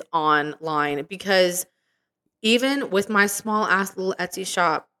businesses online, because even with my small ass little Etsy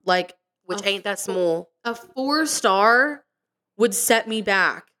shop, like, which ain't that small, a 4-star would set me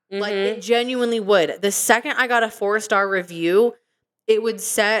back. Like, it genuinely would. The second I got a 4-star review, it would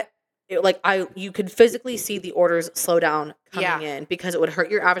you could physically see the orders slow down coming in, because it would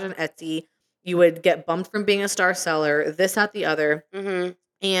hurt your average on Etsy. You would get bumped from being a star seller, this, that, the other.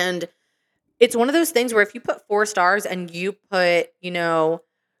 And it's one of those things where if you put 4 stars and you put,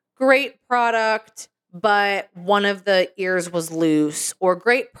 great product, but one of the ears was loose, or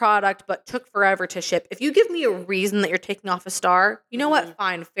great product, but took forever to ship. If you give me a reason that you're taking off a star, you know what?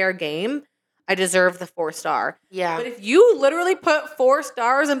 Fine, fair game. I deserve the 4-star. Yeah. But if you literally put 4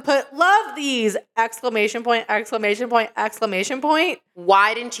 stars and put "love these!" exclamation point, exclamation point, exclamation point.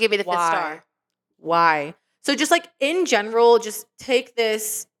 Why didn't you give me the 5th star? Why? So just like in general, just take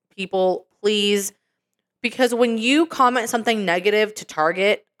this, people, please. Because when you comment something negative to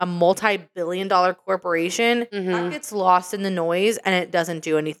Target, a multi-billion-dollar corporation, that gets lost in the noise and it doesn't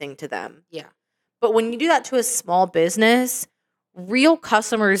do anything to them. Yeah. But when you do that to a small business, real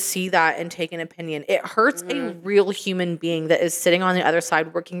customers see that and take an opinion. It hurts a real human being that is sitting on the other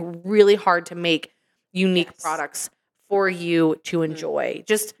side working really hard to make unique products for you to enjoy.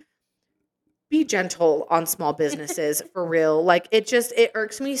 Just be gentle on small businesses for real. Like, it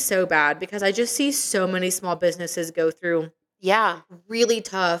irks me so bad, because I just see so many small businesses go through really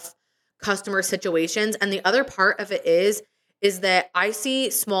tough customer situations. And the other part of it is that I see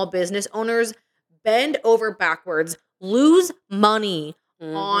small business owners bend over backwards, lose money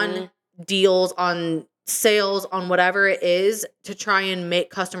on deals, on sales, on whatever it is, to try and make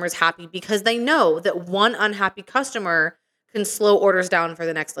customers happy, because they know that one unhappy customer can slow orders down for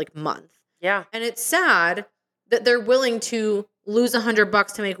the next month. Yeah. And it's sad that they're willing to lose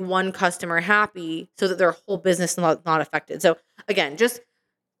 $100 to make one customer happy so that their whole business is not affected. So again, just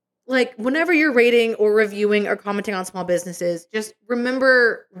whenever you're rating or reviewing or commenting on small businesses, just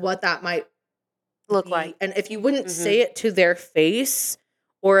remember what that might look like. And if you wouldn't say it to their face,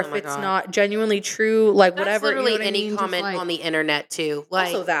 or if it's not genuinely true, whatever. That's literally any comment on the internet too.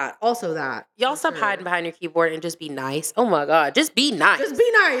 Also that. Y'all stop hiding behind your keyboard and just be nice. Oh my God, just be nice. Just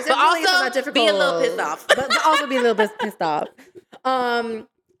be nice. But really also be a little pissed off. but also be a little bit pissed off.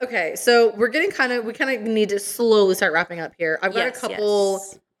 Okay, so we kind of need to slowly start wrapping up here. I've got a couple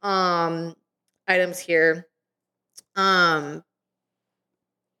items here.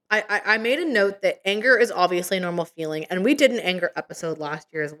 I made a note that anger is obviously a normal feeling, and we did an anger episode last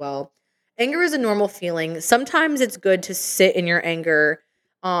year as well. Anger is a normal feeling. Sometimes it's good to sit in your anger,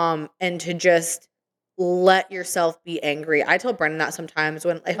 and to just let yourself be angry. I tell Brendan that sometimes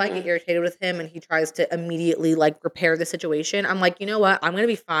if I get irritated with him and he tries to immediately repair the situation, I'm like, you know what? I'm gonna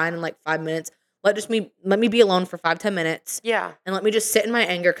be fine in 5 minutes. Let me be alone for 5-10 minutes. Yeah, and let me just sit in my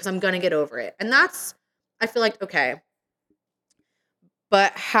anger, because I'm gonna get over it. And that's, I feel like, okay.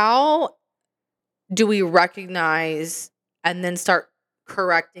 But how do we recognize and then start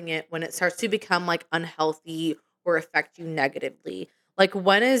correcting it when it starts to become unhealthy or affect you negatively?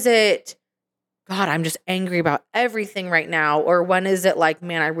 When is it, God, I'm just angry about everything right now? Or when is it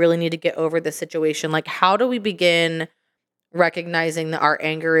man, I really need to get over this situation? How do we begin recognizing that our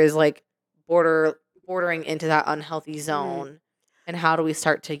anger is bordering into that unhealthy zone? And how do we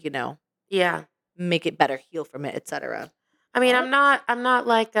start to, make it better, heal from it, etc.? I mean, I'm not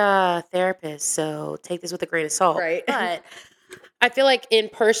like a therapist, so take this with a grain of salt. Right. But I feel like in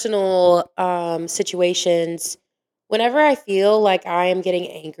personal situations, whenever I feel like I am getting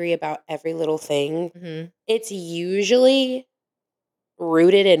angry about every little thing, it's usually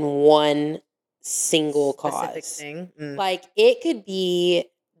rooted in one single specific cause. Thing. It could be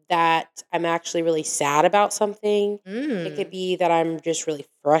that I'm actually really sad about something. It could be that I'm just really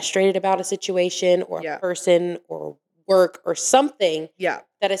frustrated about a situation or a person or work or something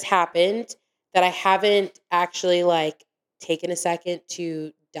that has happened that I haven't actually taken a second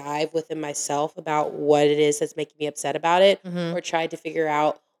to dive within myself about what it is that's making me upset about it, or tried to figure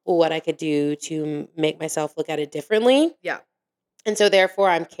out what I could do to make myself look at it differently. Yeah. And so therefore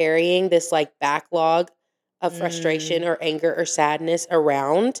I'm carrying this backlog of frustration or anger or sadness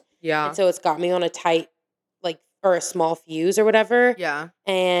around. Yeah. And so it's got me on a tight or a small fuse or whatever. Yeah.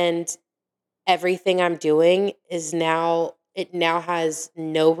 And everything I'm doing is now has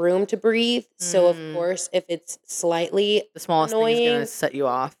no room to breathe. So of course, if it's slightly the smallest annoying, thing is going to set you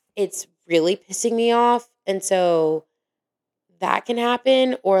off. It's really pissing me off. And so that can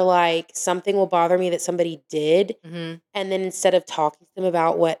happen, or like something will bother me that somebody did. Mm-hmm. And then instead of talking to them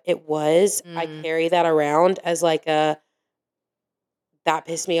about what it was, I carry that around as like that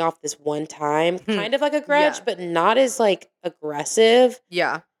pissed me off this one time, kind of like a grudge, but not as like aggressive.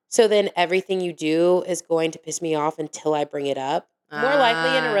 Yeah. So then everything you do is going to piss me off until I bring it up. More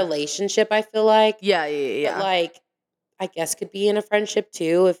likely in a relationship, I feel like. Yeah. But like, I guess could be in a friendship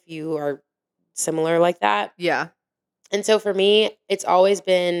too if you are similar like that. Yeah. And so for me, it's always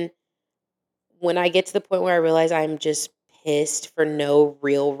been when I get to the point where I realize I'm just pissed for no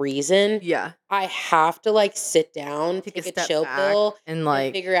real reason. Yeah. I have to like sit down, take a chill pill, and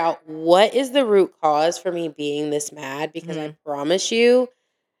like figure out what is the root cause for me being this mad, because I promise you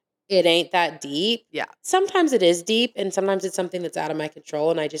it ain't that deep. Yeah. Sometimes it is deep, and sometimes it's something that's out of my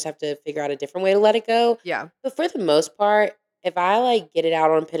control and I just have to figure out a different way to let it go. Yeah. But for the most part, if I like get it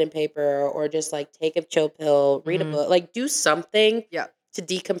out on pen and paper, or just like take a chill pill, read a book, like do something to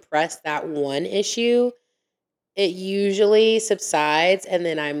decompress that one issue, it usually subsides, and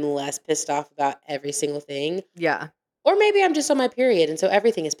then I'm less pissed off about every single thing. Yeah. Or maybe I'm just on my period, and so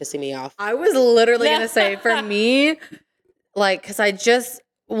everything is pissing me off. I was literally going to say, for me, like, because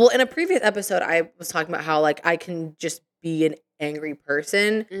in a previous episode, I was talking about how like I can just be an angry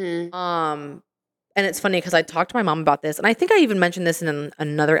person. And it's funny because I talked to my mom about this, and I think I even mentioned this in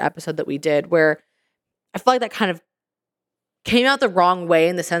another episode that we did, where I feel like that kind of came out the wrong way,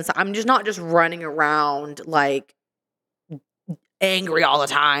 in the sense that I'm just not just running around like angry all the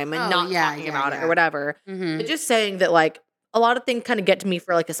time and not talking about it or whatever. But just saying that like a lot of things kind of get to me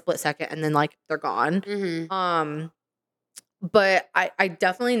for like a split second and then like they're gone. But I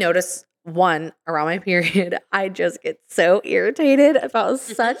definitely notice, one, around my period, I just get so irritated about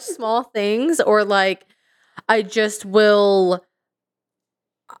such small things, or like I just will,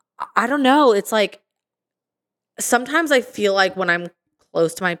 I don't know. It's like sometimes I feel like when I'm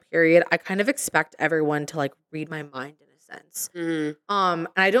close to my period, I kind of expect everyone to like read my mind in a sense. And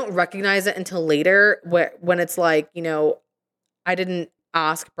I don't recognize it until later, when it's like, you know, I didn't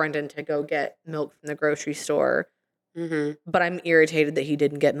ask Brendan to go get milk from the grocery store. But I'm irritated that he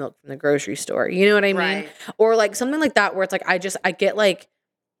didn't get milk from the grocery store. You know what I mean? Right. Or like something like that, where it's like I get like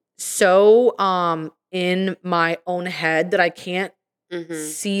so in my own head that I can't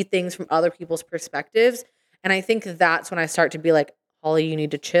see things from other people's perspectives. And I think that's when I start to be like, Holly, you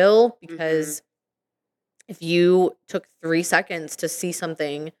need to chill, because if you took 3 seconds to see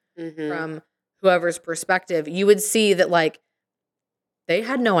something from whoever's perspective, you would see that like they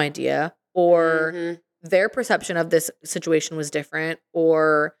had no idea, or their perception of this situation was different,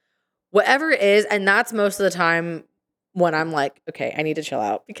 or whatever it is. And that's most of the time when I'm like, okay, I need to chill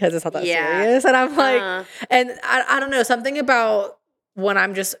out because it's not that serious. And I'm like, and I don't know, something about when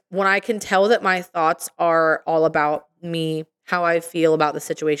I can tell that my thoughts are all about me, how I feel about the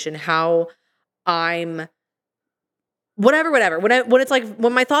situation, how I'm whatever. When it's like,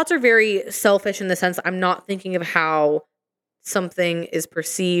 when my thoughts are very selfish, in the sense I'm not thinking of how something is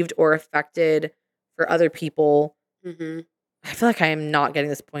perceived or affected for other people. I feel like I am not getting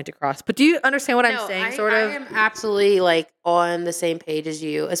this point across. But do you understand what I'm saying, sort of? I am absolutely like on the same page as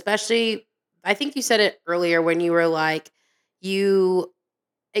you, especially, I think you said it earlier when you were like, you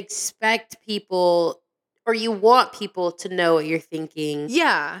expect people, or you want people to know what you're thinking.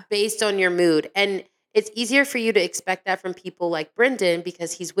 Yeah. Based on your mood. And it's easier for you to expect that from people like Brendan,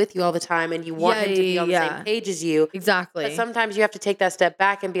 because he's with you all the time and you want him to be on the same page as you. Exactly. But sometimes you have to take that step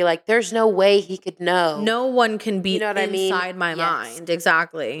back and be like, there's no way he could know. No one can be inside my mind.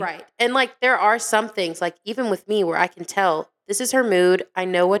 Exactly. Right. And like, there are some things, like even with me, where I can tell this is her mood. I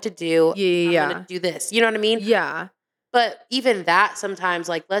know what to do. Yeah. I'm going to do this. You know what I mean? Yeah. But even that, sometimes,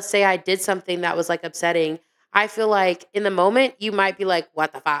 like, let's say I did something that was like upsetting. I feel like in the moment you might be like,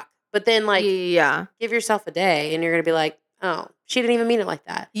 what the fuck? But then like, give yourself a day and you're going to be like, oh, she didn't even mean it like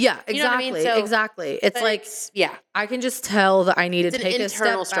that. Yeah, exactly. You know what I mean? So, exactly. It's like, yeah, I can just tell that I need to take a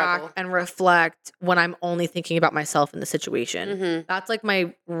step struggle back and reflect when I'm only thinking about myself in the situation. That's like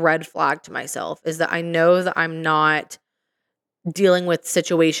my red flag to myself, is that I know that I'm not dealing with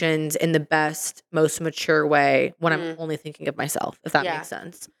situations in the best, most mature way when I'm only thinking of myself, if that makes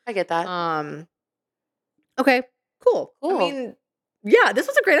sense. I get that. Okay, cool. I mean, yeah, this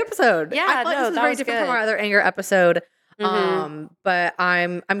was a great episode. Yeah, I feel like this was very different from our other anger episode. But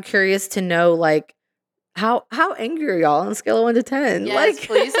I'm curious to know, like, How angry are y'all on a scale of 1 to 10? Yes, Like,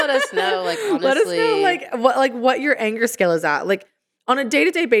 please let us know. Like, honestly. let us know what your anger scale is at. Like, on a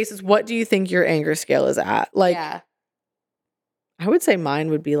day-to-day basis, what do you think your anger scale is at? Like, yeah. I would say mine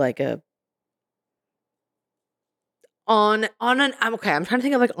would be like I'm trying to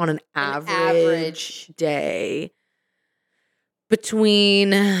think of like on an average day. Between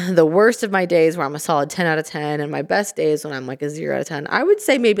the worst of my days where I'm a solid 10 out of 10 and my best days when I'm like a 0 out of 10, I would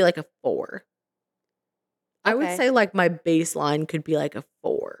say maybe like a 4. I would say like my baseline could be like a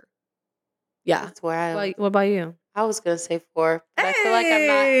 4. Yeah. That's where What about you? I was going to say 4. But Hey! I feel like I'm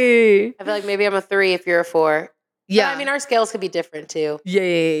not. I feel like maybe I'm a 3 if you're a 4. Yeah. But, I mean, our scales could be different too.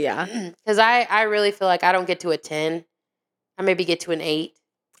 Yeah. Because I really feel like I don't get to a 10. I maybe get to an 8.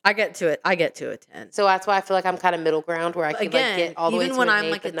 I get to a 10. So that's why I feel like I'm kind of middle ground where I could like get all the way to even when an I'm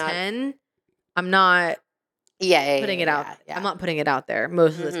 8, like a but 10, I'm not putting it out. Yeah. I'm not putting it out there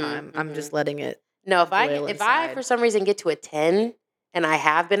most of the time. I'm just letting it. No, if I for some reason get to a 10 and I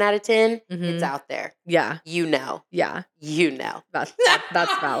have been at a 10, it's out there. Yeah. You know. Yeah. You know. That's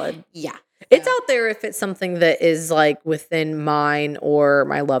valid. Yeah. It's out there if it's something that is like within mine or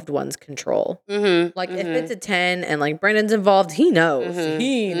my loved one's control. Like if it's a 10 and like Brandon's involved, he knows.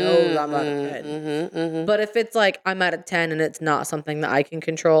 He knows I'm at a 10. But if it's like I'm at a 10 and it's not something that I can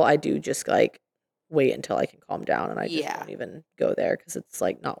control, I do just like wait until I can calm down and I just won't even go there because it's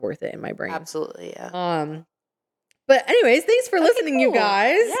like not worth it in my brain. Absolutely, yeah. But anyways, thanks for listening, you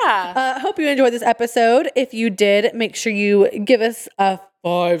guys. Yeah. Hope you enjoyed this episode. If you did, make sure you give us a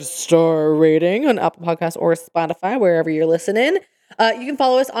 5-star rating on Apple Podcasts or Spotify, wherever you're listening. You can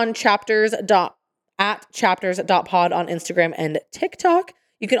follow us on chapters.pod on Instagram and TikTok.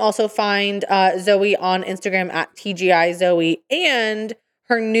 You can also find Zoe on Instagram at TGI Zoe and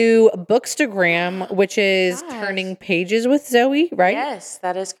her new Bookstagram, which is Turning Pages with Zoe, right? Yes,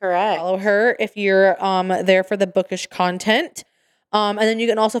 that is correct. Follow her if you're there for the bookish content. And then you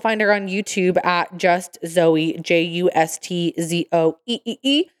can also find her on YouTube at Just Zoe, JUSTZOEEE.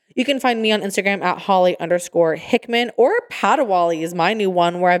 You can find me on Instagram at Holly_Hickman, or Padawali is my new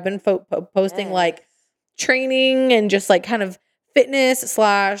one where I've been posting like training and just like kind of fitness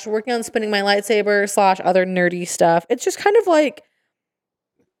 / working on spinning my lightsaber / other nerdy stuff. It's just kind of like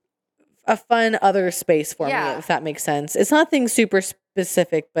a fun other space for me, if that makes sense. It's nothing super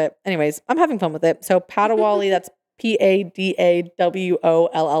specific, but anyways, I'm having fun with it. So Padawali, that's PADAWOLLY.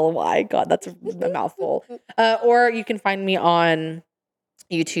 God, that's a mouthful. Or you can find me on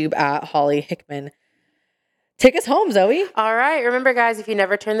YouTube at Holly Hickman. Take us home, Zoe. All right. Remember, guys, if you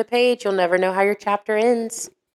never turn the page, you'll never know how your chapter ends.